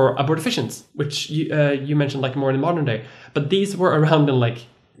industry for abortifacients, which you mentioned like more in the modern day. But these were around in like,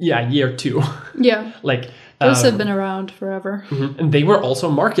 year 2. Yeah. Like those have been around forever. And they were also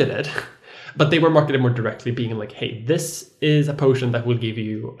marketed, but they were marketed more directly, being like, hey, this is a potion that will give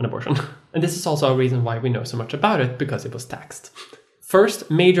you an abortion. And this is also a reason why we know so much about it, because it was taxed.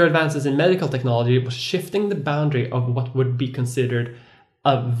 First, major advances in medical technology was shifting the boundary of what would be considered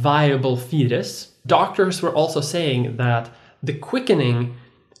a viable fetus. Doctors were also saying that the quickening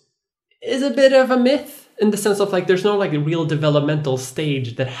is a bit of a myth in the sense of like there's no like real developmental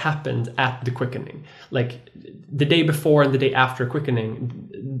stage that happens at the quickening. Like the day before and the day after quickening,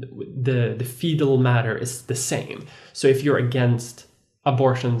 the fetal matter is the same. So if you're against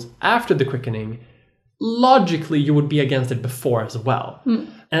abortions after the quickening, logically you would be against it before as well.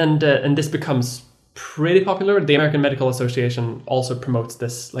 And this becomes pretty popular. The American Medical Association also promotes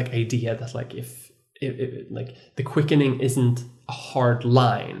this like idea that like if like the quickening isn't a hard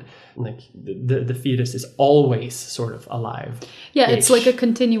line, like the fetus is always sort of alive. Yeah, it's like a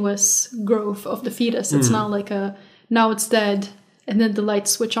continuous growth of the fetus. It's not like now it's dead and then the lights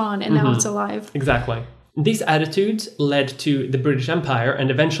switch on and now it's alive. Exactly. These attitudes led to the British Empire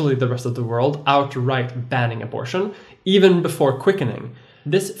and eventually the rest of the world outright banning abortion, even before quickening.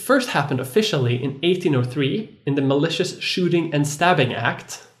 This first happened officially in 1803 in the Malicious Shooting and Stabbing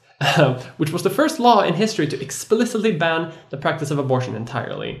Act, which was the first law in history to explicitly ban the practice of abortion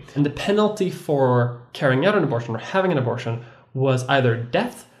entirely. And the penalty for carrying out an abortion or having an abortion was either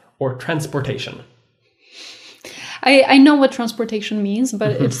death or transportation. I know what transportation means,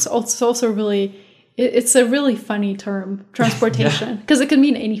 but it's also really... It's a really funny term, transportation, because it could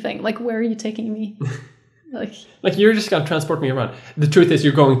mean anything. Like, where are you taking me? Like you're just going to transport me around. The truth is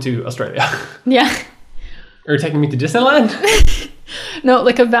you're going to Australia. Yeah. Are you taking me to Disneyland? No,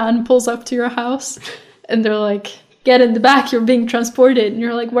 like a van pulls up to your house and they're like, get in the back, you're being transported. And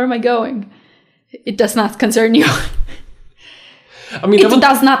you're like, where am I going? It does not concern you. I mean, it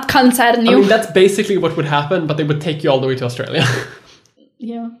does not concern you. I mean, that's basically what would happen, but they would take you all the way to Australia.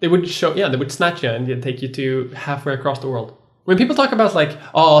 Yeah. They would snatch you and they'd take you to halfway across the world. When people talk about like,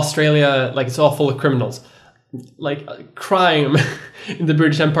 oh, Australia, like it's all full of criminals, like crime in the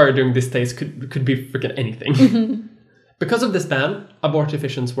British Empire during these days could be freaking anything. Because of this ban,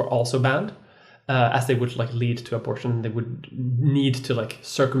 abortifacients were also banned, as they would like lead to abortion. They would need to like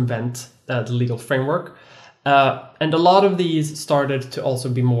circumvent the legal framework. And a lot of these started to also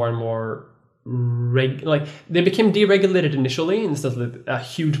be more and more they became deregulated initially, and so a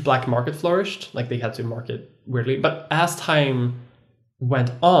huge black market flourished. Like they had to market weirdly, but as time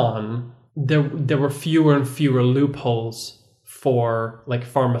went on, there were fewer and fewer loopholes for like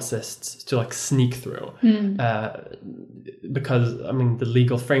pharmacists to like sneak through, because I mean the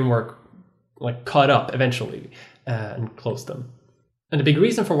legal framework like caught up eventually and closed them. And the big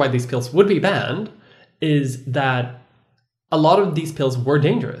reason for why these pills would be banned is that a lot of these pills were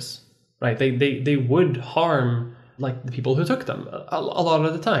dangerous. Right, they would harm like the people who took them a lot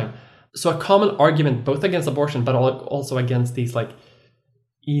of the time. So a common argument both against abortion but also against these like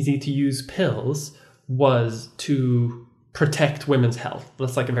easy to use pills was to protect women's health.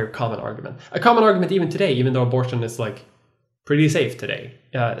 That's like a very common argument. A common argument even today, even though abortion is like pretty safe today,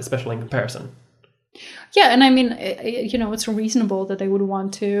 especially in comparison. Yeah, and I mean, it's reasonable that they would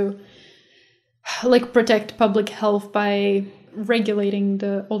want to like protect public health by regulating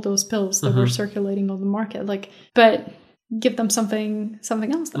all those pills that were circulating on the market, but give them something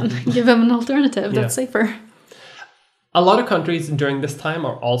else then. Give them an alternative that's safer. A lot of countries during this time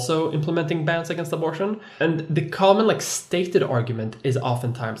are also implementing bans against abortion, and the common like stated argument is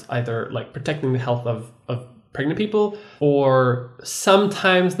oftentimes either like protecting the health of pregnant people, or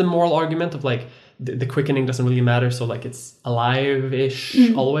sometimes the moral argument of like the quickening doesn't really matter, so like it's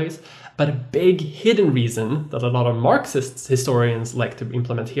alive-ish always. But a big hidden reason that a lot of Marxist historians like to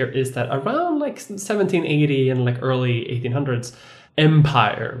implement here is that around like 1780 and like early 1800s,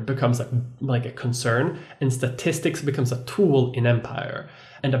 empire becomes like a concern, and statistics becomes a tool in empire.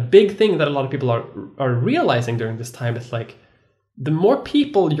 And a big thing that a lot of people are realizing during this time is like the more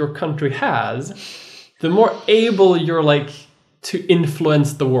people your country has, the more able you're like to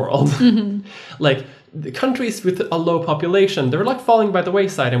influence the world. Like the countries with a low population, they're like falling by the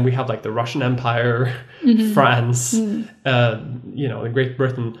wayside, and we have like the Russian Empire, France, Great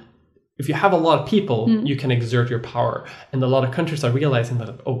Britain. If you have a lot of people, you can exert your power, and a lot of countries are realizing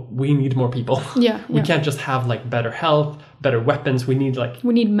that we need more people. We can't just have like better health, better weapons. We need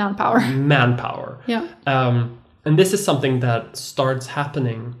manpower. Yeah. And this is something that starts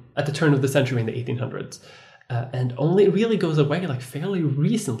happening at the turn of the century in the 1800s, and only really goes away like fairly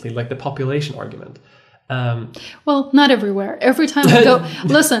recently, like the population argument. Well, not everywhere. Every time I go,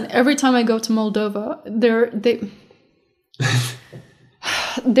 every time I go to Moldova,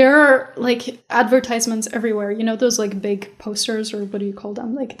 there are like advertisements everywhere. You know, those like big posters, or what do you call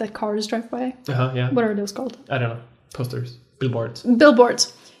them? Like that cars drive by. Yeah. What are those called? I don't know. Posters,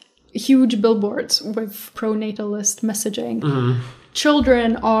 billboards. Huge billboards with pro-natalist messaging.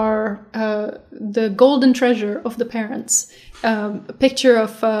 children are the golden treasure of the parents. A picture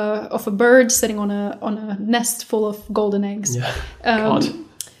of a bird sitting on a nest full of golden eggs. Yeah. God.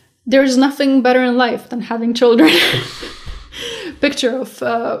 There's nothing better in life than having children. Picture of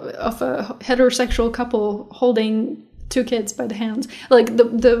a heterosexual couple holding 2 kids by the hands. Like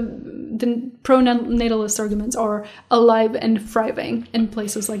the pro-natalist arguments are alive and thriving in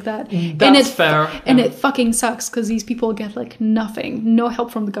places like that. That's fair. And it fucking sucks because these people get like nothing, no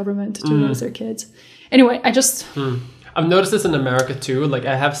help from the government to raise their kids. Anyway, I've noticed this in America too. Like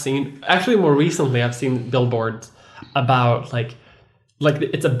I have seen, actually more recently, I've seen billboards about like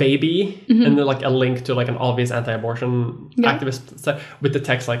it's a baby and then like a link to like an obvious anti-abortion activist site with the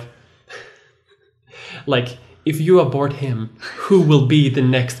text like if you abort him, who will be the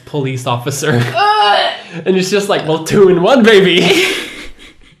next police officer? And it's just like, well, 2 in 1, baby.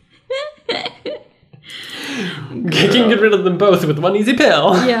 You can get rid of them both with one easy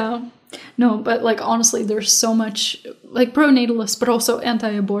pill. Yeah. No, but like honestly, there's so much like pro-natalist, but also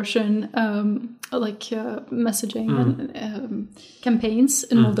anti-abortion messaging and campaigns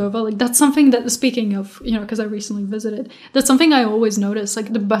in Moldova. Like that's something that, speaking of, because I recently visited, that's something I always notice.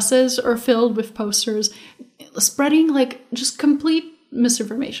 Like the buses are filled with posters spreading like just complete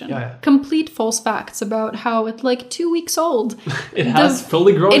misinformation, complete false facts about how it's like 2 weeks old. It has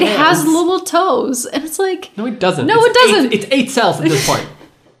fully grown hands. It has little toes, and it's like no, it doesn't. No, it doesn't. It's 8 cells at this point.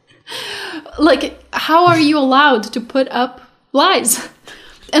 Like, how are you allowed to put up lies?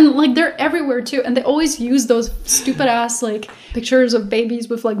 And like they're everywhere too, and they always use those stupid ass like pictures of babies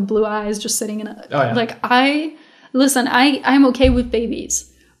with like blue eyes just sitting in a like I'm okay with babies,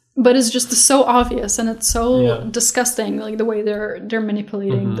 but it's just so obvious and it's so disgusting, like the way they're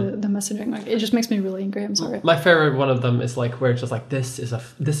manipulating the messaging. Like it just makes me really angry. I'm sorry. My favorite one of them is like where it's just like this is a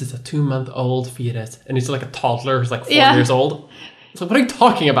 2-month-old fetus, and it's like a toddler who's like 4 years old. So what are you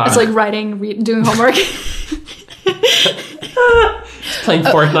talking about? It's like doing homework. Playing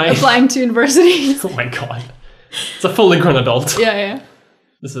Fortnite. Applying to university. Oh my god. It's a fully grown adult. Yeah.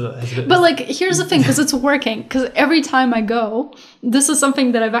 But like, here's the thing, because it's working. Because every time I go, this is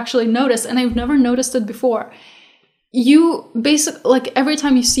something that I've actually noticed, and I've never noticed it before. You basically, like every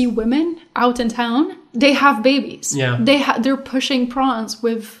time you see women out in town, they have babies. Yeah. They're pushing prams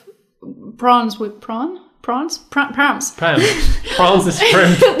with prams. Prawns is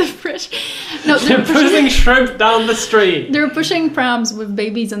shrimp. They're pushing shrimp down the street. They're pushing prams with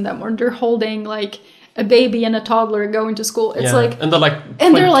babies in them, or they're holding like a baby and a toddler going to school. It's like, and they're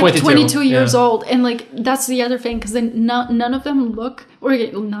like 22 years old, and like that's the other thing, because then none of them look, or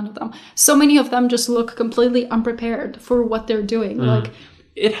none of them. So many of them just look completely unprepared for what they're doing. Like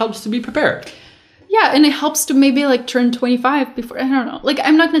it helps to be prepared. Yeah, and it helps to maybe like turn 25 before, I don't know. Like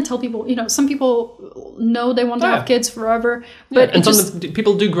I'm not going to tell people, some people know they want to have kids forever, but and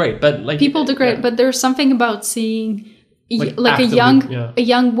people do great, but like people do great, but there's something about seeing like a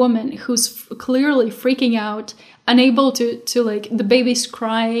young woman who's clearly freaking out, unable to like, the baby's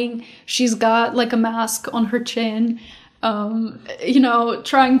crying, she's got like a mask on her chin,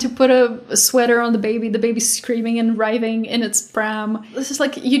 trying to put a sweater on the baby's screaming and writhing in its pram. This is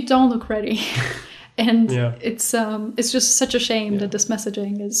like, you don't look ready. And it's just such a shame that this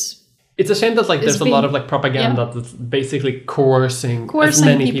messaging is. It's a shame that like there's a lot of like propaganda that's basically coercing as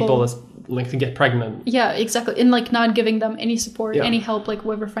many people as like to get pregnant. Yeah, exactly, and like not giving them any support, any help, like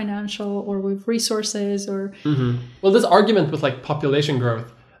whether financial or with resources or. Well, this argument with like population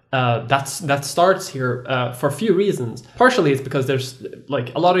growth. That starts here for a few reasons. Partially it's because there's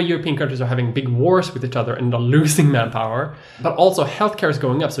like a lot of European countries are having big wars with each other and are losing manpower, but also healthcare is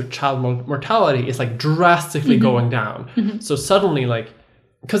going up, so child mortality is like drastically going down. So suddenly, like,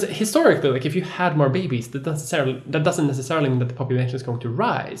 because historically, like if you had more babies, that doesn't necessarily mean that the population is going to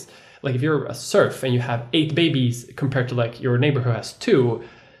rise. Like if you're a serf and you have 8 babies compared to like your neighbor who has 2,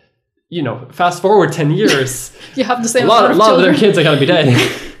 fast forward 10 years, you have the same. A lot of their kids are gonna be dead.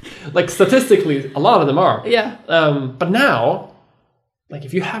 Like statistically, a lot of them are. Yeah. But now, like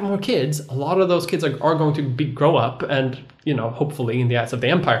if you have more kids, a lot of those kids are going to grow up and, hopefully in the eyes of the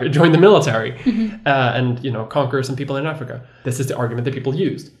empire, join the military and, conquer some people in Africa. This is the argument that people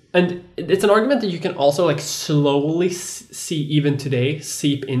used. And it's an argument that you can also like slowly see even today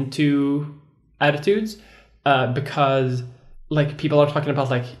seep into attitudes because like people are talking about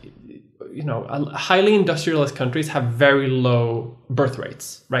like, highly industrialized countries have very low birth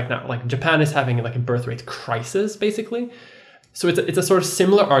rates right now. Like Japan is having like a birth rate crisis, basically. So it's a sort of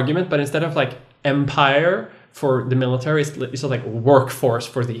similar argument, but instead of like empire for the military, it's sort of like workforce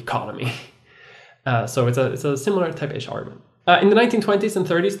for the economy. So it's a similar type-ish argument. In the 1920s and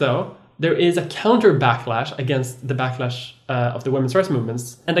 30s, though, there is a counter backlash against the backlash of the women's rights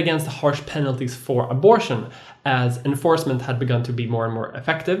movements and against the harsh penalties for abortion, as enforcement had begun to be more and more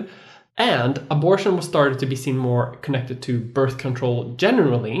effective. And abortion was started to be seen more connected to birth control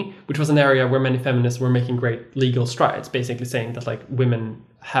generally, which was an area where many feminists were making great legal strides, basically saying that like women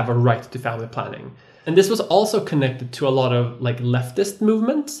have a right to family planning. And this was also connected to a lot of like leftist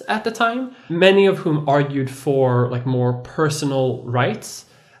movements at the time, many of whom argued for like more personal rights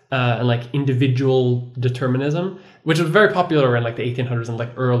and like individual determinism, which was very popular in like the 1800s and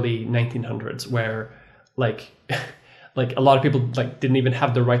like early 1900s, where like like a lot of people like didn't even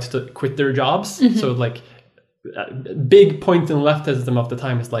have the right to quit their jobs. Mm-hmm. So like a big point in leftism of the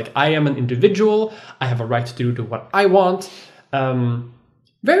time is like, I am an individual, I have a right to do what I want.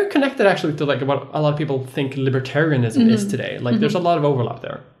 Very connected actually to like what a lot of people think libertarianism is today. Like there's a lot of overlap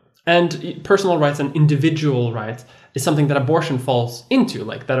there. And personal rights and individual rights is something that abortion falls into,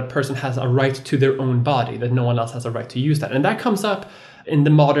 like that a person has a right to their own body, that no one else has a right to use that. And that comes up in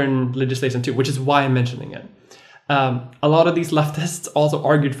the modern legislation too, which is why I'm mentioning it. A lot of these leftists also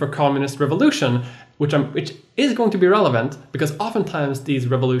argued for communist revolution, which is going to be relevant because oftentimes these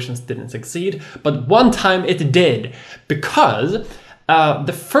revolutions didn't succeed, but one time it did, because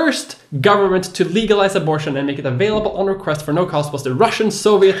the first government to legalize abortion and make it available on request for no cost was the Russian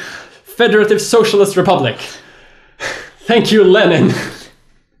Soviet Federative Socialist Republic. Thank you, Lenin.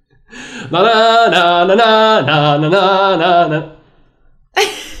 Na na na na na na na na na.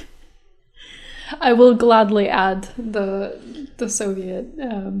 I will gladly add the Soviet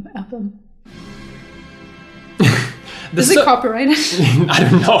anthem. Is it copyrighted? I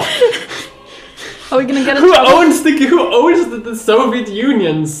don't know. Are we gonna get it? Who owns the Soviet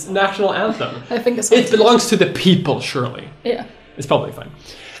Union's national anthem? I think it's. It belongs to the people, surely. Yeah. It's probably fine.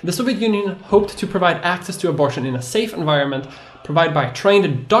 The Soviet Union hoped to provide access to abortion in a safe environment, provided by a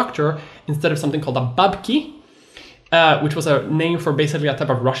trained doctor instead of something called a babki, which was a name for basically a type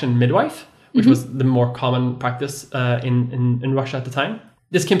of Russian midwife, which was the more common practice in Russia at the time.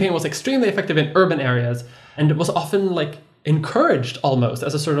 This campaign was extremely effective in urban areas, and it was often like encouraged almost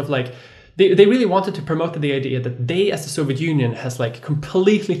as a sort of like, they really wanted to promote the idea that they, as the Soviet Union, has like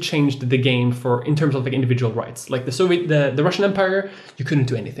completely changed the game in terms of like individual rights. Like the Russian Empire, you couldn't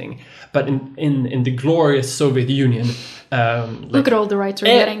do anything, but in the glorious Soviet Union, look at all the rights we're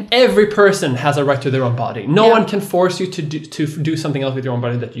getting. Every person has a right to their own body. No one can force you to do something else with your own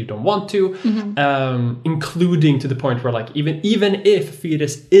body that you don't want to, including to the point where like even if a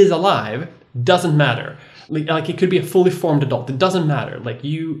fetus is alive, doesn't matter. Like it could be a fully formed adult. It doesn't matter. Like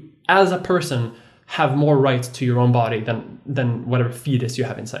you, as a person, have more rights to your own body than whatever fetus you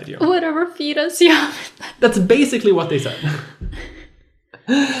have inside you. Whatever fetus you have. That's basically what they said.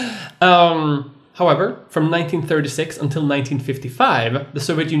 However, from 1936 until 1955, the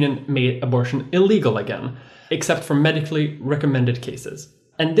Soviet Union made abortion illegal again, except for medically recommended cases.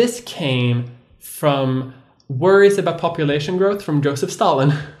 And this came from worries about population growth from Joseph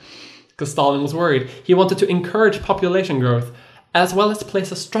Stalin. Because Stalin was worried. He wanted to encourage population growth, as well as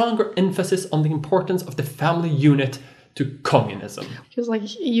place a stronger emphasis on the importance of the family unit to communism. He was like,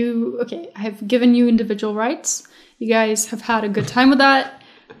 I have given you individual rights. You guys have had a good time with that.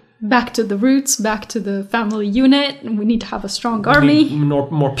 Back to the roots, back to the family unit. We need to have a strong army.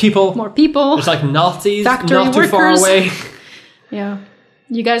 More people. More people. It's like Nazis, factory not workers. Too far away. Yeah.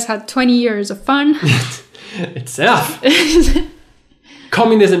 You guys had 20 years of fun. It's enough.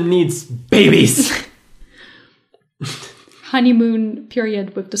 Communism needs babies. Honeymoon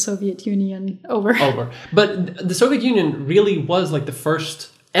period with the Soviet Union over. But the Soviet Union really was like the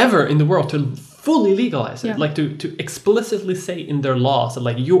first ever in the world to fully legalize it. Like to explicitly say in their laws that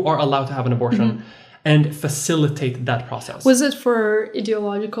like you are allowed to have an abortion and facilitate that process. Was it for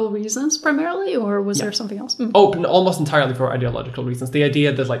ideological reasons primarily, or was there something else? Oh, almost entirely for ideological reasons. The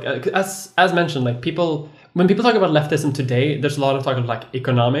idea that like, as mentioned, like when people talk about leftism today, there's a lot of talk of like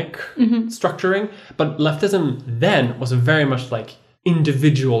economic structuring, but leftism then was very much like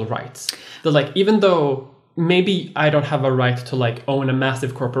individual rights. That like, even though maybe I don't have a right to like own a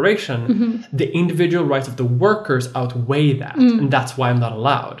massive corporation, the individual rights of the workers outweigh that, and that's why I'm not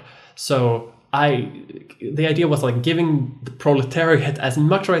allowed. So the idea was like giving the proletariat as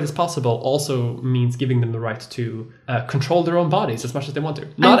much right as possible also means giving them the right to control their own bodies as much as they want to.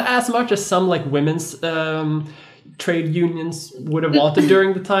 Not as much as some like women's trade unions would have wanted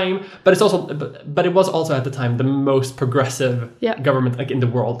during the time, but it's also, but it was also at the time the most progressive government like in the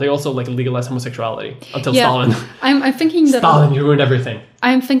world. They also like legalized homosexuality until Stalin. I'm thinking that Stalin, you ruined everything.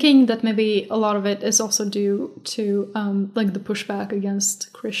 I'm thinking that maybe a lot of it is also due to like the pushback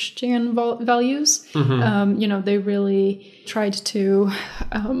against Christian values. You know, they really tried to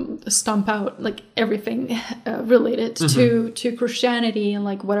stomp out like everything related to Christianity and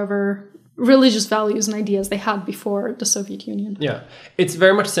like whatever religious values and ideas they had before the Soviet Union. Yeah, it's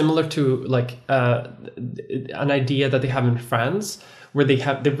very much similar to like an idea that they have in France, where they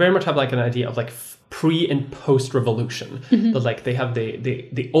very much have like an idea of like pre and post revolution. That like they have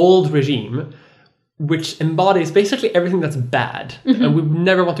the old regime, which embodies basically everything that's bad, and we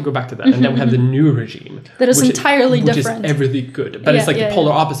never want to go back to that. And then we have the new regime that is entirely which different, is everything good, but it's like the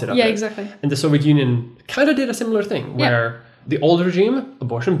polar opposite of it. Yeah, exactly. And the Soviet Union kind of did a similar thing, where the old regime,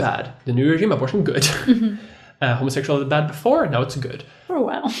 abortion bad. The new regime, abortion good. Homosexuality bad before, now it's good. For a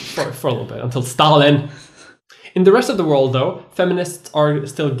while. For a little bit, until Stalin. In the rest of the world, though, feminists are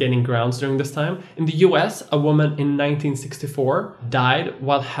still gaining grounds during this time. In the US, a woman in 1964 died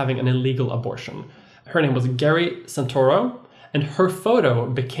while having an illegal abortion. Her name was Gary Santoro, and her photo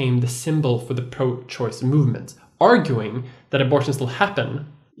became the symbol for the pro-choice movement, arguing that abortions still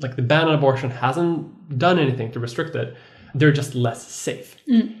happen, like the ban on abortion hasn't done anything to restrict it, they're just less safe.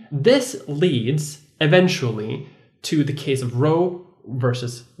 This leads eventually to the case of Roe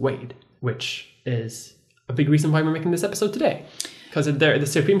versus Wade, which is a big reason why we're making this episode today. Because the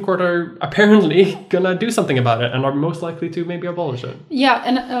Supreme Court are apparently gonna do something about it and are most likely to maybe abolish it. Yeah,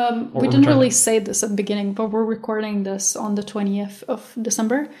 and we didn't really say this at the beginning, but we're recording this on the 20th of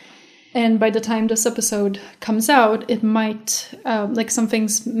December. And by the time this episode comes out, it might, like some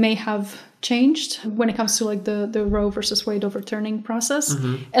things may have changed when it comes to like the Roe versus Wade overturning process.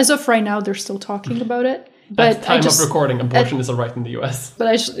 As of right now, they're still talking about it. But at the time of recording, abortion is a right in the US. But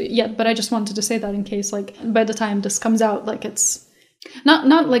I just wanted to say that in case, like, by the time this comes out, like, it's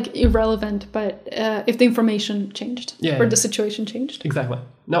not like irrelevant, but if the information changed or the situation changed. Exactly.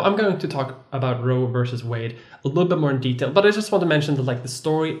 Now I'm going to talk about Roe versus Wade a little bit more in detail, but I just want to mention that like the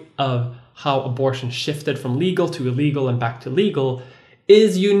story of how abortion shifted from legal to illegal and back to legal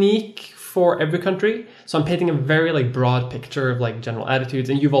is unique for every country. So I'm painting a very like broad picture of like general attitudes,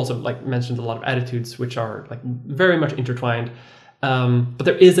 and you've also like mentioned a lot of attitudes which are like very much intertwined. But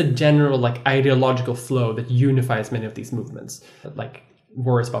there is a general like ideological flow that unifies many of these movements, like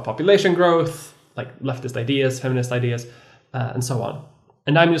worries about population growth, like leftist ideas, feminist ideas, and so on.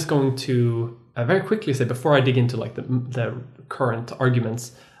 And I'm just going to very quickly say, before I dig into like the current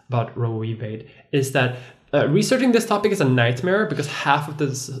arguments about Roe v. Wade, is that researching this topic is a nightmare, because half of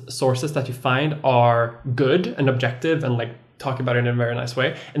the sources that you find are good and objective and like talk about it in a very nice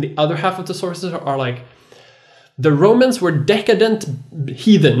way, and the other half of the sources are like, the Romans were decadent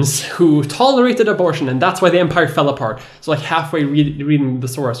heathens who tolerated abortion, and that's why the empire fell apart. So like halfway reading the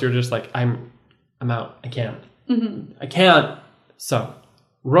source, you're just like, I'm out. I can't. I can't. So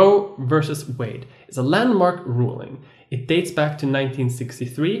Roe versus Wade is a landmark ruling. It dates back to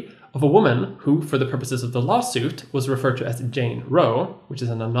 1963 of a woman who, for the purposes of the lawsuit, was referred to as Jane Roe, which is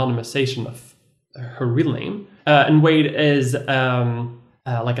an anonymization of her real name. And Wade is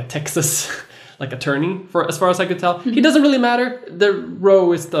like a Texas like attorney, for as far as I could tell. He doesn't really matter. The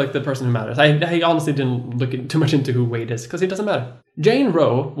Roe is like the person who matters. I honestly didn't look too much into who Wade is, because he doesn't matter. Jane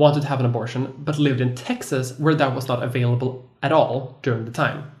Roe wanted to have an abortion, but lived in Texas, where that was not available at all during the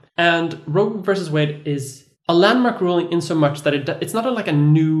time. And Roe versus Wade is a landmark ruling in so much that it's not like a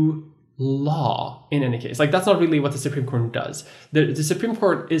new law in any case. Like, that's not really what the Supreme Court does. The Supreme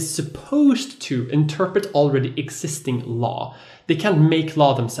Court is supposed to interpret already existing law. They can't make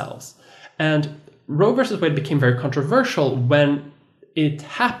law themselves. And Roe versus Wade became very controversial when it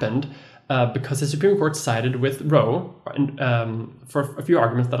happened, because the Supreme Court sided with Roe for a few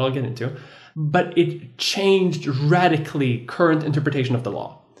arguments that I'll get into. But it changed radically current interpretation of the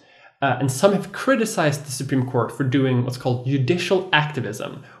law. And some have criticized the Supreme Court for doing what's called judicial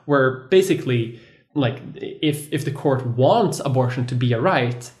activism, where basically, like, if the court wants abortion to be a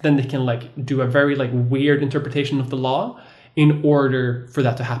right, then they can like do a very like weird interpretation of the law in order for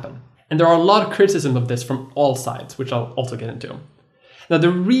that to happen. And there are a lot of criticism of this from all sides, which I'll also get into. Now, the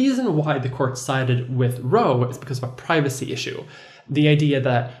reason why the court sided with Roe is because of a privacy issue. The idea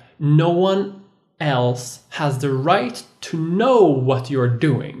that no one else has the right to know what you're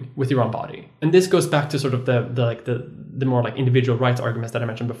doing with your own body. And this goes back to sort of the more like individual rights arguments that I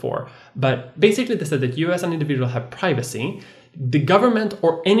mentioned before. But basically they said that you as an individual have privacy. The government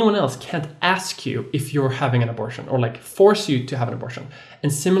or anyone else can't ask you if you're having an abortion or like force you to have an abortion.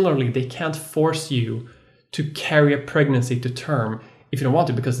 And similarly, they can't force you to carry a pregnancy to term if you don't want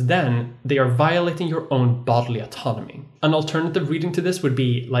to, because then they are violating your own bodily autonomy. An alternative reading to this would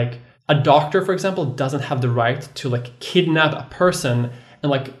be like a doctor, for example, doesn't have the right to like kidnap a person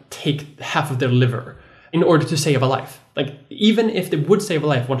and like take half of their liver in order to save a life. Like, even if they would save a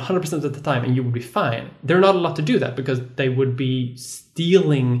life 100% of the time and you would be fine, they're not allowed to do that because they would be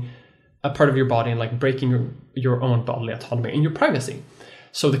stealing a part of your body and like breaking your own bodily autonomy and your privacy.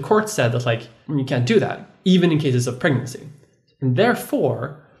 So the court said that like you can't do that, even in cases of pregnancy. And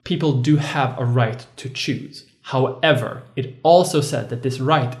therefore, people do have a right to choose. However, it also said that this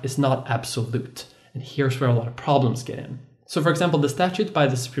right is not absolute. And here's where a lot of problems get in. So for example, the statute by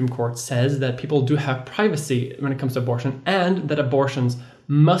the Supreme Court says that people do have privacy when it comes to abortion, and that abortions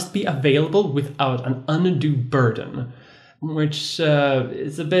must be available without an undue burden, which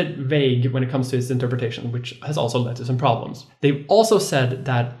is a bit vague when it comes to its interpretation, which has also led to some problems. They've also said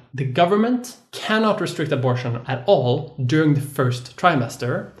that the government cannot restrict abortion at all during the first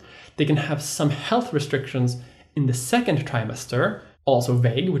trimester. They can have some health restrictions in the second trimester, also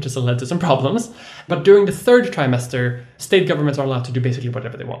vague, which has led to some problems. But during the third trimester, state governments are allowed to do basically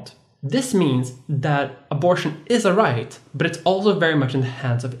whatever they want. This means that abortion is a right, but it's also very much in the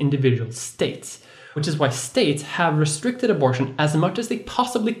hands of individual states, which is why states have restricted abortion as much as they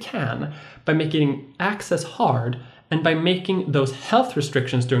possibly can by making access hard and by making those health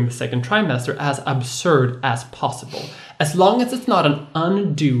restrictions during the second trimester as absurd as possible, as long as it's not an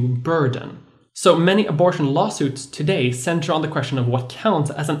undue burden. So many abortion lawsuits today center on the question of what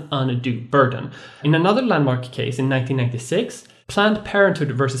counts as an undue burden. In another landmark case in 1996, Planned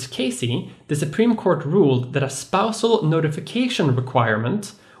Parenthood versus Casey, the Supreme Court ruled that a spousal notification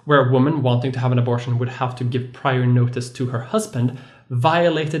requirement, where a woman wanting to have an abortion would have to give prior notice to her husband,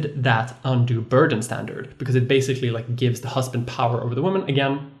 violated that undue burden standard, because it basically like gives the husband power over the woman.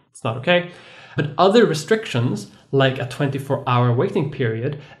 Again, it's not okay. But other restrictions, like a 24-hour waiting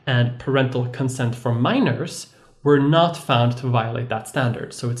period and parental consent for minors, were not found to violate that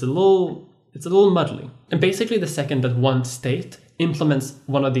standard. So it's a little muddly. And basically, the second that one state implements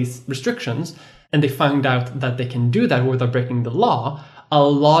one of these restrictions and they find out that they can do that without breaking the law, a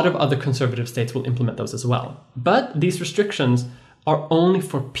lot of other conservative states will implement those as well. But these restrictions are only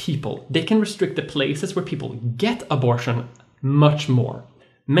for people. They can restrict the places where people get abortion much more.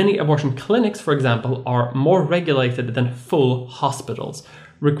 Many abortion clinics, for example, are more regulated than full hospitals,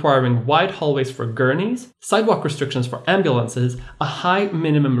 requiring wide hallways for gurneys, sidewalk restrictions for ambulances, a high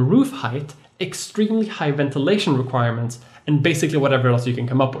minimum roof height, extremely high ventilation requirements, and basically whatever else you can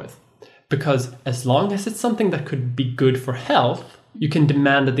come up with. Because as long as it's something that could be good for health, you can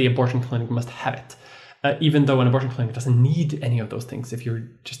demand that the abortion clinic must have it. Even though an abortion clinic doesn't need any of those things if you're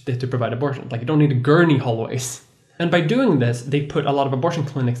just there to provide abortion. Like, you don't need a gurney hallways. And by doing this, they put a lot of abortion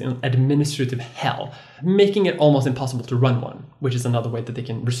clinics in administrative hell, making it almost impossible to run one, which is another way that they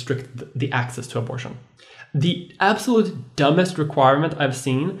can restrict the access to abortion. The absolute dumbest requirement I've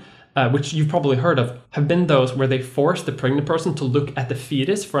seen, which you've probably heard of, have been those where they force the pregnant person to look at the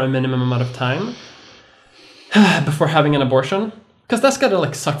fetus for a minimum amount of time before having an abortion. Because that's gotta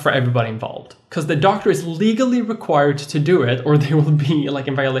like suck for everybody involved. Because the doctor is legally required to do it, or they will be like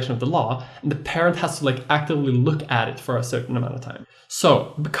in violation of the law, and the parent has to like actively look at it for a certain amount of time.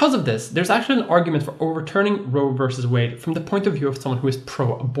 So, because of this, there's actually an argument for overturning Roe versus Wade from the point of view of someone who is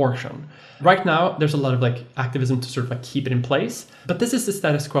pro-abortion. Right now, there's a lot of like activism to sort of like keep it in place, but this is the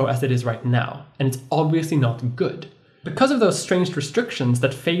status quo as it is right now, and it's obviously not good. Because of those strange restrictions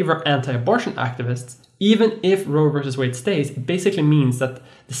that favor anti-abortion activists, even if Roe versus Wade stays, it basically means that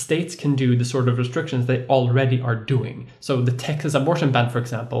the states can do the sort of restrictions they already are doing. So the Texas abortion ban, for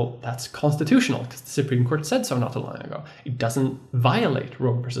example, that's constitutional because the Supreme Court said so not too long ago. It doesn't violate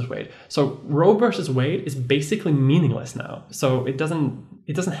Roe versus Wade. So Roe versus Wade is basically meaningless now. So it doesn't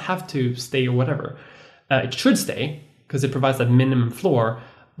have to stay or whatever. It should stay because it provides that minimum floor,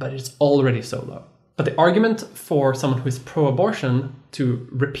 but it's already so low. But the argument for someone who is pro-abortion to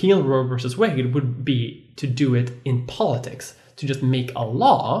repeal Roe versus Wade would be to do it in politics, to just make a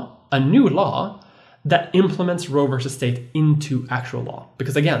law, a new law, that implements Roe versus Wade into actual law.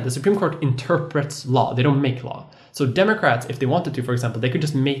 Because again, the Supreme Court interprets law, they don't make law. So Democrats, if they wanted to, for example, they could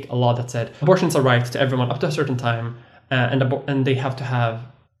just make a law that said abortion's a right to everyone up to a certain time, and they have to have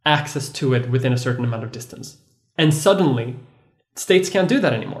access to it within a certain amount of distance. And suddenly, states can't do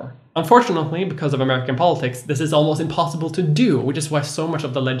that anymore. Unfortunately, because of American politics, this is almost impossible to do, which is why so much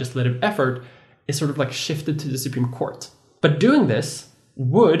of the legislative effort is sort of like shifted to the Supreme Court. But doing this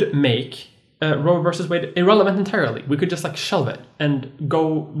would make Roe versus Wade irrelevant entirely. We could just like shelve it and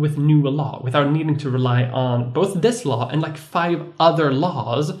go with new law without needing to rely on both this law and like 5 other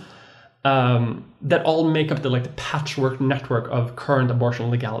laws that all make up the patchwork network of current abortion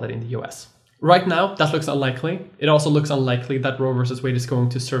legality in the US. Right now, that looks unlikely. It also looks unlikely that Roe versus Wade is going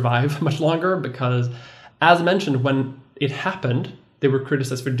to survive much longer because, as mentioned, when it happened, they were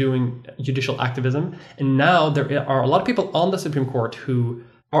criticized for doing judicial activism. And now there are a lot of people on the Supreme Court who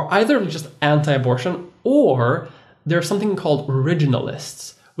are either just anti-abortion or there's something called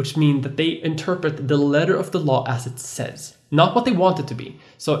originalists, which mean that they interpret the letter of the law as it says, not what they want it to be.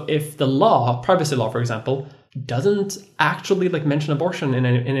 So if the law, privacy law, for example, doesn't actually mention abortion in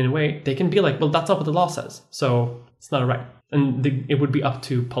any way, they can be like, well, that's not what the law says, so it's not a right. And it would be up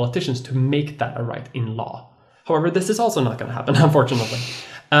to politicians to make that a right in law. However, this is also not going to happen, unfortunately.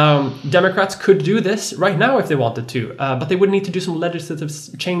 Democrats could do this right now if they wanted to, but they would need to do some legislative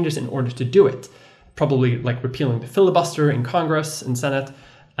changes in order to do it. Probably repealing the filibuster in Congress and Senate,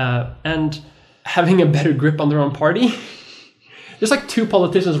 and having a better grip on their own party. There's 2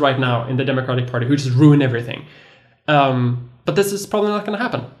 politicians right now in the Democratic Party who just ruin everything. But this is probably not going to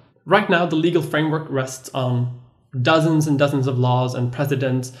happen. Right now, the legal framework rests on dozens and dozens of laws and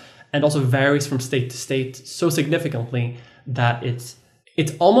precedents, and also varies from state to state so significantly that it's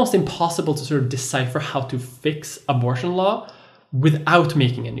almost impossible to sort of decipher how to fix abortion law without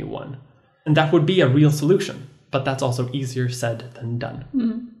making a new one. And that would be a real solution, but that's also easier said than done.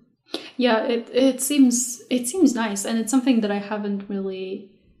 Mm-hmm. Yeah, it seems nice, and it's something that I haven't really,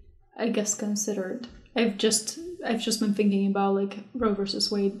 I guess, considered. I've just been thinking about Roe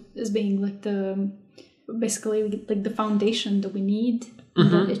versus Wade as being the foundation that we need,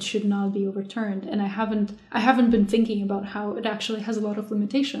 that it should not be overturned. And I haven't been thinking about how it actually has a lot of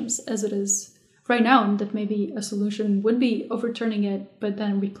limitations as it is right now, and that maybe a solution would be overturning it, but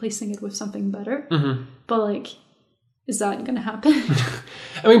then replacing it with something better. Mm-hmm. But is that going to happen?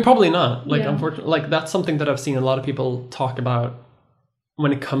 I mean, probably not. Unfortunately, that's something that I've seen a lot of people talk about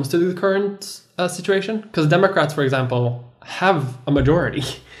when it comes to the current situation. Because Democrats, for example, have a majority.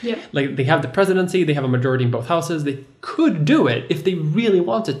 Yeah. They have the presidency, they have a majority in both houses. They could do it if they really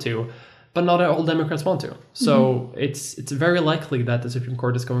wanted to, but not all Democrats want to. So it's very likely that the Supreme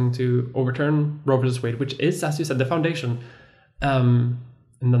Court is going to overturn Roe versus Wade, which is, as you said, the foundation.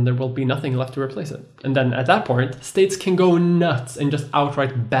 And then there will be nothing left to replace it. And then at that point, states can go nuts and just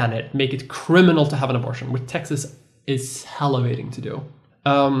outright ban it, make it criminal to have an abortion, which Texas is salivating to do.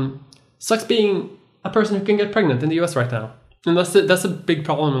 Sucks being a person who can get pregnant in the US right now. And that's a big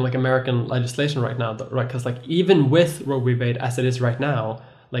problem in American legislation right now, right? Because even with Roe v. Wade as it is right now,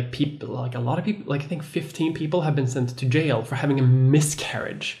 people, a lot of people, I think 15 people have been sent to jail for having a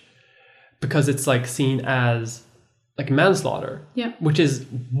miscarriage because it's seen as manslaughter, which is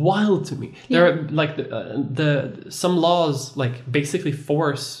wild to me. There are some laws basically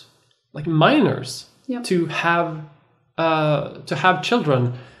force minors to have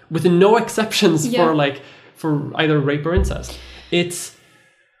children with no exceptions for either rape or incest. It's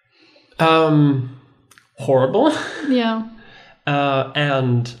horrible. Yeah.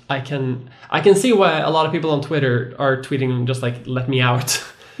 And I can see why a lot of people on Twitter are tweeting just let me out.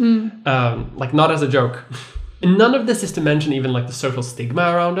 Not as a joke. And none of this is to mention even the social stigma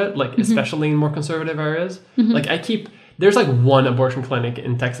around it, especially in more conservative areas. There's one abortion clinic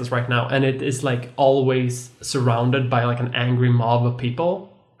in Texas right now, and it is always surrounded by an angry mob of people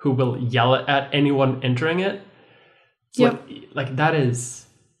who will yell at anyone entering it. That is,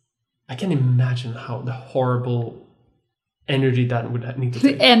 I can't imagine how the horrible energy that would need to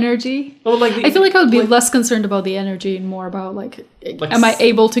take. The energy? Well, I feel I would be less concerned about the energy and more about am I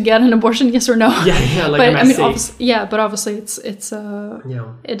able to get an abortion? Yes or no? Yeah. But I mean, obviously it's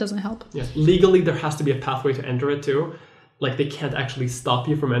it doesn't help. Yeah, legally there has to be a pathway to enter it too. They can't actually stop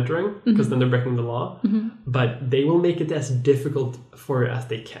you from entering because then they're breaking the law. But they will make it as difficult for you as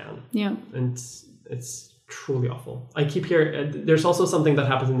they can. Yeah, and it's truly awful. I keep hearing there's also something that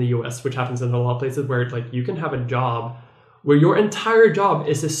happens in the US, which happens in a lot of places where you can have a job where your entire job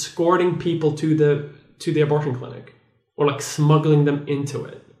is escorting people to the abortion clinic or smuggling them into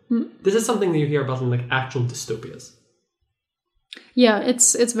it. This is something that you hear about in actual dystopias. Yeah,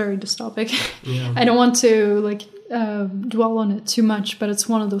 it's very dystopic. Yeah. I don't want to dwell on it too much, but it's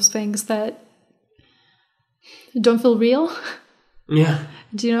one of those things that don't feel real. Yeah.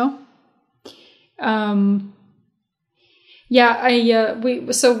 Do you know? Yeah,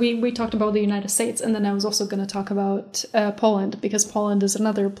 we talked about the United States, and then I was also going to talk about Poland, because Poland is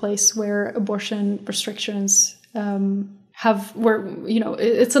another place where abortion restrictions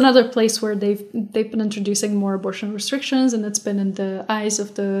it's another place where they've been introducing more abortion restrictions, and it's been in the eyes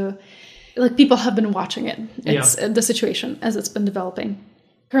of people have been watching it. It's the situation as it's been developing.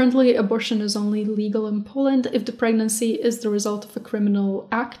 Currently, abortion is only legal in Poland if the pregnancy is the result of a criminal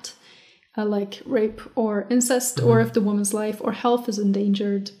act. like rape or incest, or if the woman's life or health is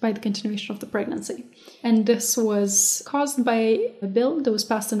endangered by the continuation of the pregnancy. And this was caused by a bill that was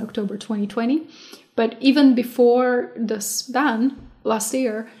passed in October 2020. But even before this ban last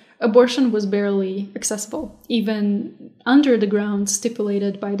year, abortion was barely accessible, even under the grounds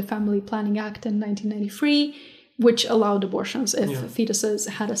stipulated by the Family Planning Act in 1993, which allowed abortions if fetuses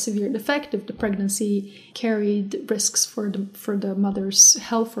had a severe defect, if the pregnancy carried risks for the mother's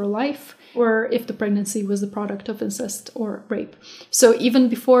health or life, or if the pregnancy was the product of incest or rape. So even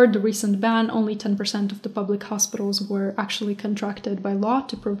before the recent ban, only 10% of the public hospitals were actually contracted by law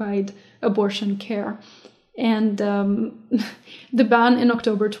to provide abortion care. And the ban in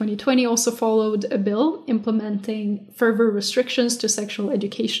October 2020 also followed a bill implementing further restrictions to sexual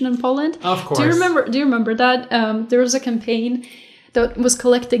education in Poland. Of course. Do you remember that? There was a campaign that was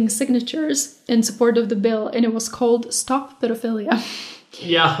collecting signatures in support of the bill, and it was called Stop Pedophilia.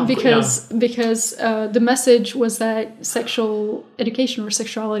 Yeah. because the message was that sexual education or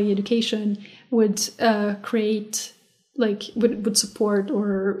sexuality education would create, like, would support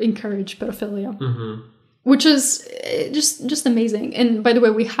or encourage pedophilia. Mm-hmm. Which is just amazing. And by the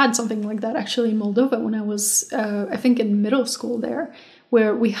way, we had something like that actually in Moldova when I was, I think, in middle school there,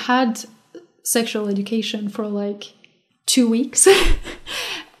 where we had sexual education for like 2 weeks.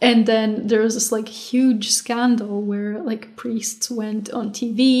 And then there was this like huge scandal where like priests went on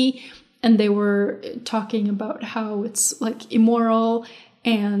TV and they were talking about how it's like immoral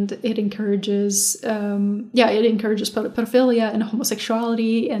and it encourages pedophilia and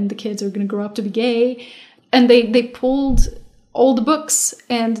homosexuality, and the kids are going to grow up to be gay. And they pulled all the books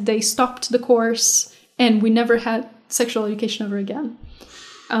and they stopped the course, and we never had sexual education ever again.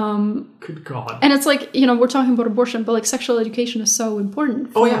 Good God. And it's like, you know, we're talking about abortion, but like sexual education is so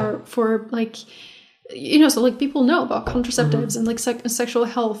important for like, you know, so like people know about contraceptives and like sexual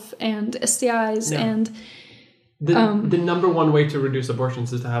health and STIs and... The number one way to reduce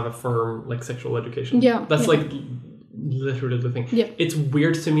abortions is to have a firm like sexual education. Yeah. That's like literally the thing. Yeah. It's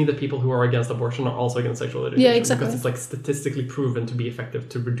weird to me that people who are against abortion are also against sexual education. Yeah, exactly. Because it's like statistically proven to be effective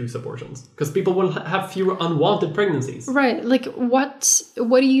to reduce abortions. Because people will have fewer unwanted pregnancies. Right. Like what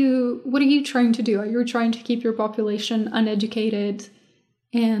are you trying to do? Are you trying to keep your population uneducated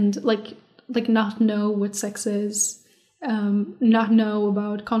and like not know what sex is? Not know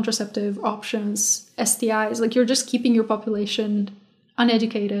about contraceptive options, STIs. Like you're just keeping your population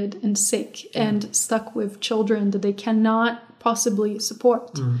uneducated and sick and stuck with children that they cannot possibly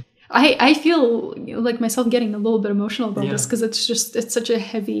support. I feel like myself getting a little bit emotional about this because it's such a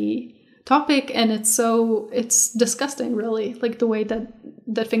heavy topic, and it's disgusting, really, like the way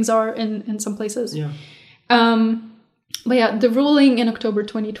that things are in some places. But yeah, the ruling in October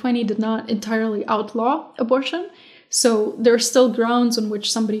 2020 did not entirely outlaw abortion. So there are still grounds on which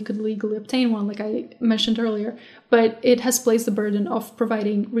somebody could legally obtain one, like I mentioned earlier, but it has placed the burden of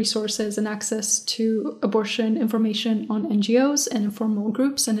providing resources and access to abortion information on NGOs and informal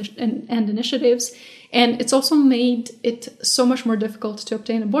groups and initiatives. And it's also made it so much more difficult to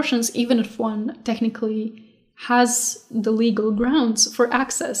obtain abortions, even if one technically has the legal grounds for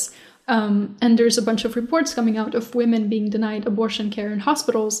access. And there's a bunch of reports coming out of women being denied abortion care in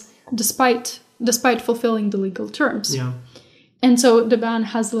hospitals despite fulfilling the legal terms. Yeah. And so the ban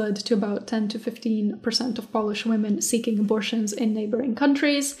has led to about 10 to 15% of Polish women seeking abortions in neighboring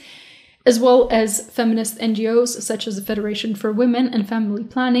countries, as well as feminist NGOs such as the Federation for Women and Family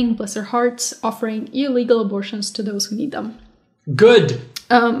Planning, bless their hearts, offering illegal abortions to those who need them. Good!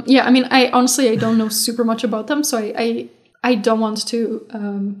 Yeah, I mean, I don't know super much about them, so I don't want to...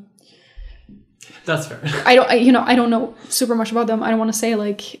 That's fair. I don't know super much about them. I don't want to say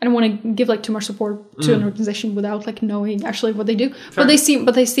I don't want to give too much support to an organization without knowing actually what they do. Fair.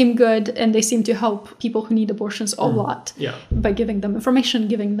 But they seem good, and they seem to help people who need abortions a lot. Yeah. By giving them information,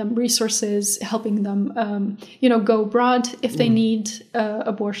 giving them resources, helping them go abroad if they need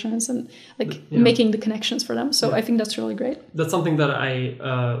abortions, and making the connections for them. So I think that's really great. That's something that I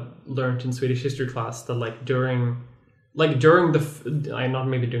learned in Swedish history class, that during the not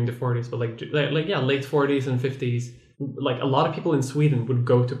maybe during the 40s, but late 40s and 50s, a lot of people in Sweden would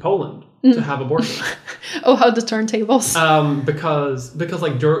go to Poland to have abortions. Oh, how the turntables! Because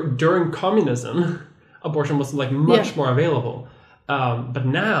during communism, abortion was much more available. But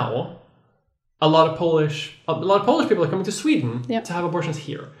now, a lot of Polish people are coming to Sweden to have abortions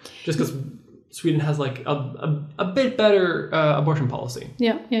here, just because Sweden has a bit better abortion policy.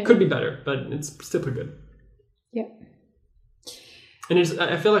 Could be better, but it's still pretty good. Yeah. And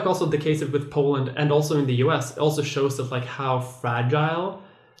I feel like also the case with Poland and also in the US also shows that how fragile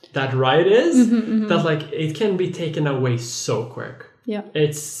that right is, that it can be taken away so quick. Yeah.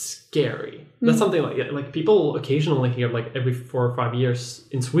 It's scary. That's something like people occasionally hear like every 4 or 5 years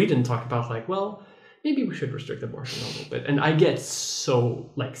in Sweden talk about like, well, maybe we should restrict abortion a little bit. And I get so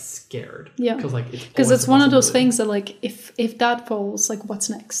like scared. Yeah. Because it's one of those things that like if that falls, like what's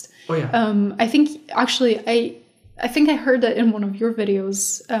next? Oh yeah. I think actually I think I heard that in one of your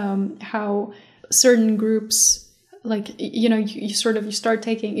videos, how certain groups, like, you know, you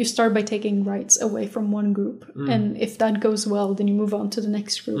start by taking rights away from one group. And if that goes well, then you move on to the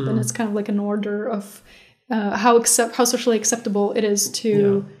next group. And it's kind of like an order of how socially acceptable it is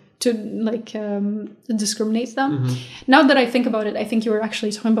to discriminate them. Now that I think about it, I think you were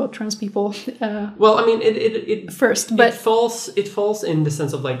actually talking about trans people. Well, I mean, it first, but it falls in the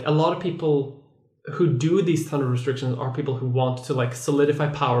sense of like a lot of people who do these kind of restrictions are people who want to like solidify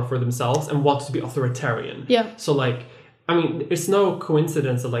power for themselves and want to be authoritarian. Yeah. So like, I mean, it's no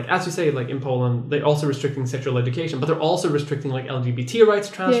coincidence that like, as you say, like in Poland, they're also restricting sexual education, but they're also restricting like LGBT rights,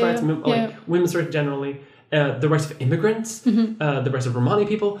 trans rights, women's rights generally, the rights of immigrants, the rights of Romani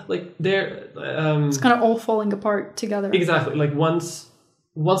people. Like they're it's kind of all falling apart together. Exactly. Like once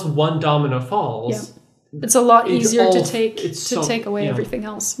one domino falls, it's a lot easier to take away everything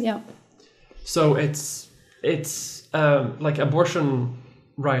else. Yeah. So it's like abortion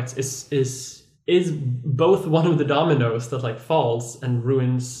rights is both one of the dominoes that like falls and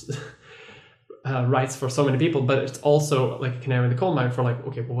ruins rights for so many people, but it's also like a canary in the coal mine for like,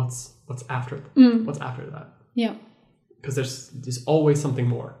 okay, well what's after what's after that? Yeah, because there's always something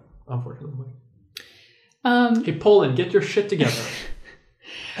more, unfortunately. Hey, Poland, get your shit together.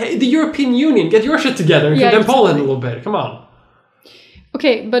 Hey, the European Union, get your shit together and condemn Poland a little bit. Come on.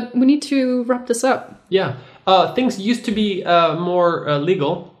 Okay, but we need to wrap this up. Yeah. Things used to be more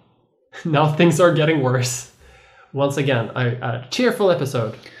legal. Now things are getting worse. Once again, a cheerful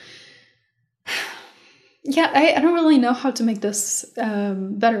episode. Yeah, I don't really know how to make this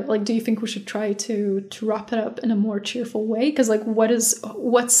better. Like, do you think we should try to wrap it up in a more cheerful way? Because, like,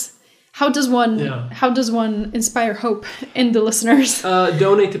 how does one inspire hope in the listeners?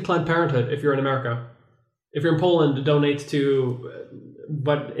 Donate to Planned Parenthood if you're in America. If you're in Poland, donate to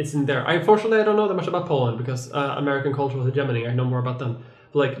what it's in there. Unfortunately, I don't know that much about Poland because American cultural hegemony. I know more about them.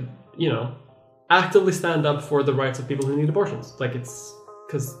 But like, you know, actively stand up for the rights of people who need abortions. Like it's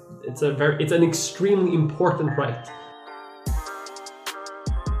because it's an extremely important right.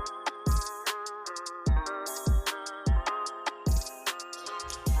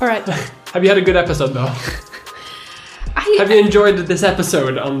 All right. Have you had a good episode though? Have you enjoyed this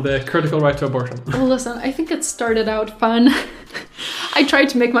episode on the critical right to abortion? Well, listen, I think it started out fun. I tried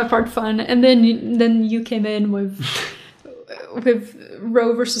to make my part fun, and then you came in with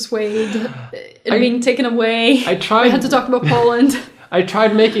Roe versus Wade being taken away. I had to talk about Poland. I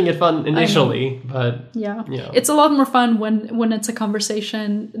tried making it fun initially, but yeah, it's a lot more fun when it's a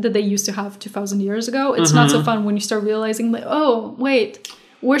conversation that they used to have 2,000 years ago. It's not so fun when you start realizing, like, oh wait,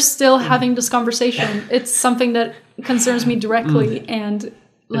 we're still having this conversation. It's something that concerns me directly, and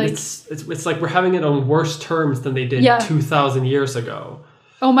like it's like we're having it on worse terms than they did 2,000 years ago.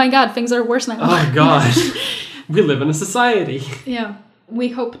 Oh my God, things are worse now. Oh God, we live in a society. Yeah, we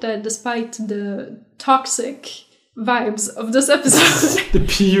hope that despite the toxic vibes of this episode, the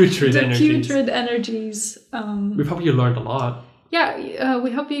putrid energies, we hope you learned a lot. Yeah,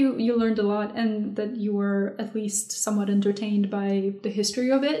 we hope you learned a lot and that you were at least somewhat entertained by the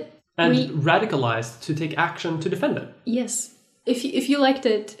history of it. And radicalized to take action to defend it. Yes. If you liked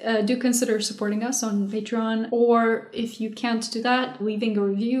it, do consider supporting us on Patreon. Or if you can't do that, leaving a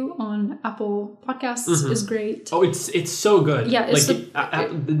review on Apple Podcasts is great. Oh, it's so good. Yeah,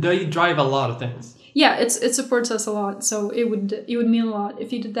 they drive a lot of things. Yeah, it supports us a lot, so it would mean a lot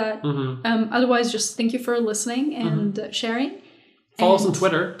if you did that. Otherwise, just thank you for listening and sharing. Follow us on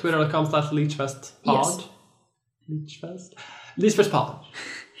Twitter, twitter.com/LeechFestPod. Yes. LeechFestPod.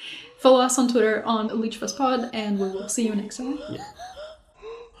 Follow us on Twitter on LeechFestPod, and we will see you next time. Yeah.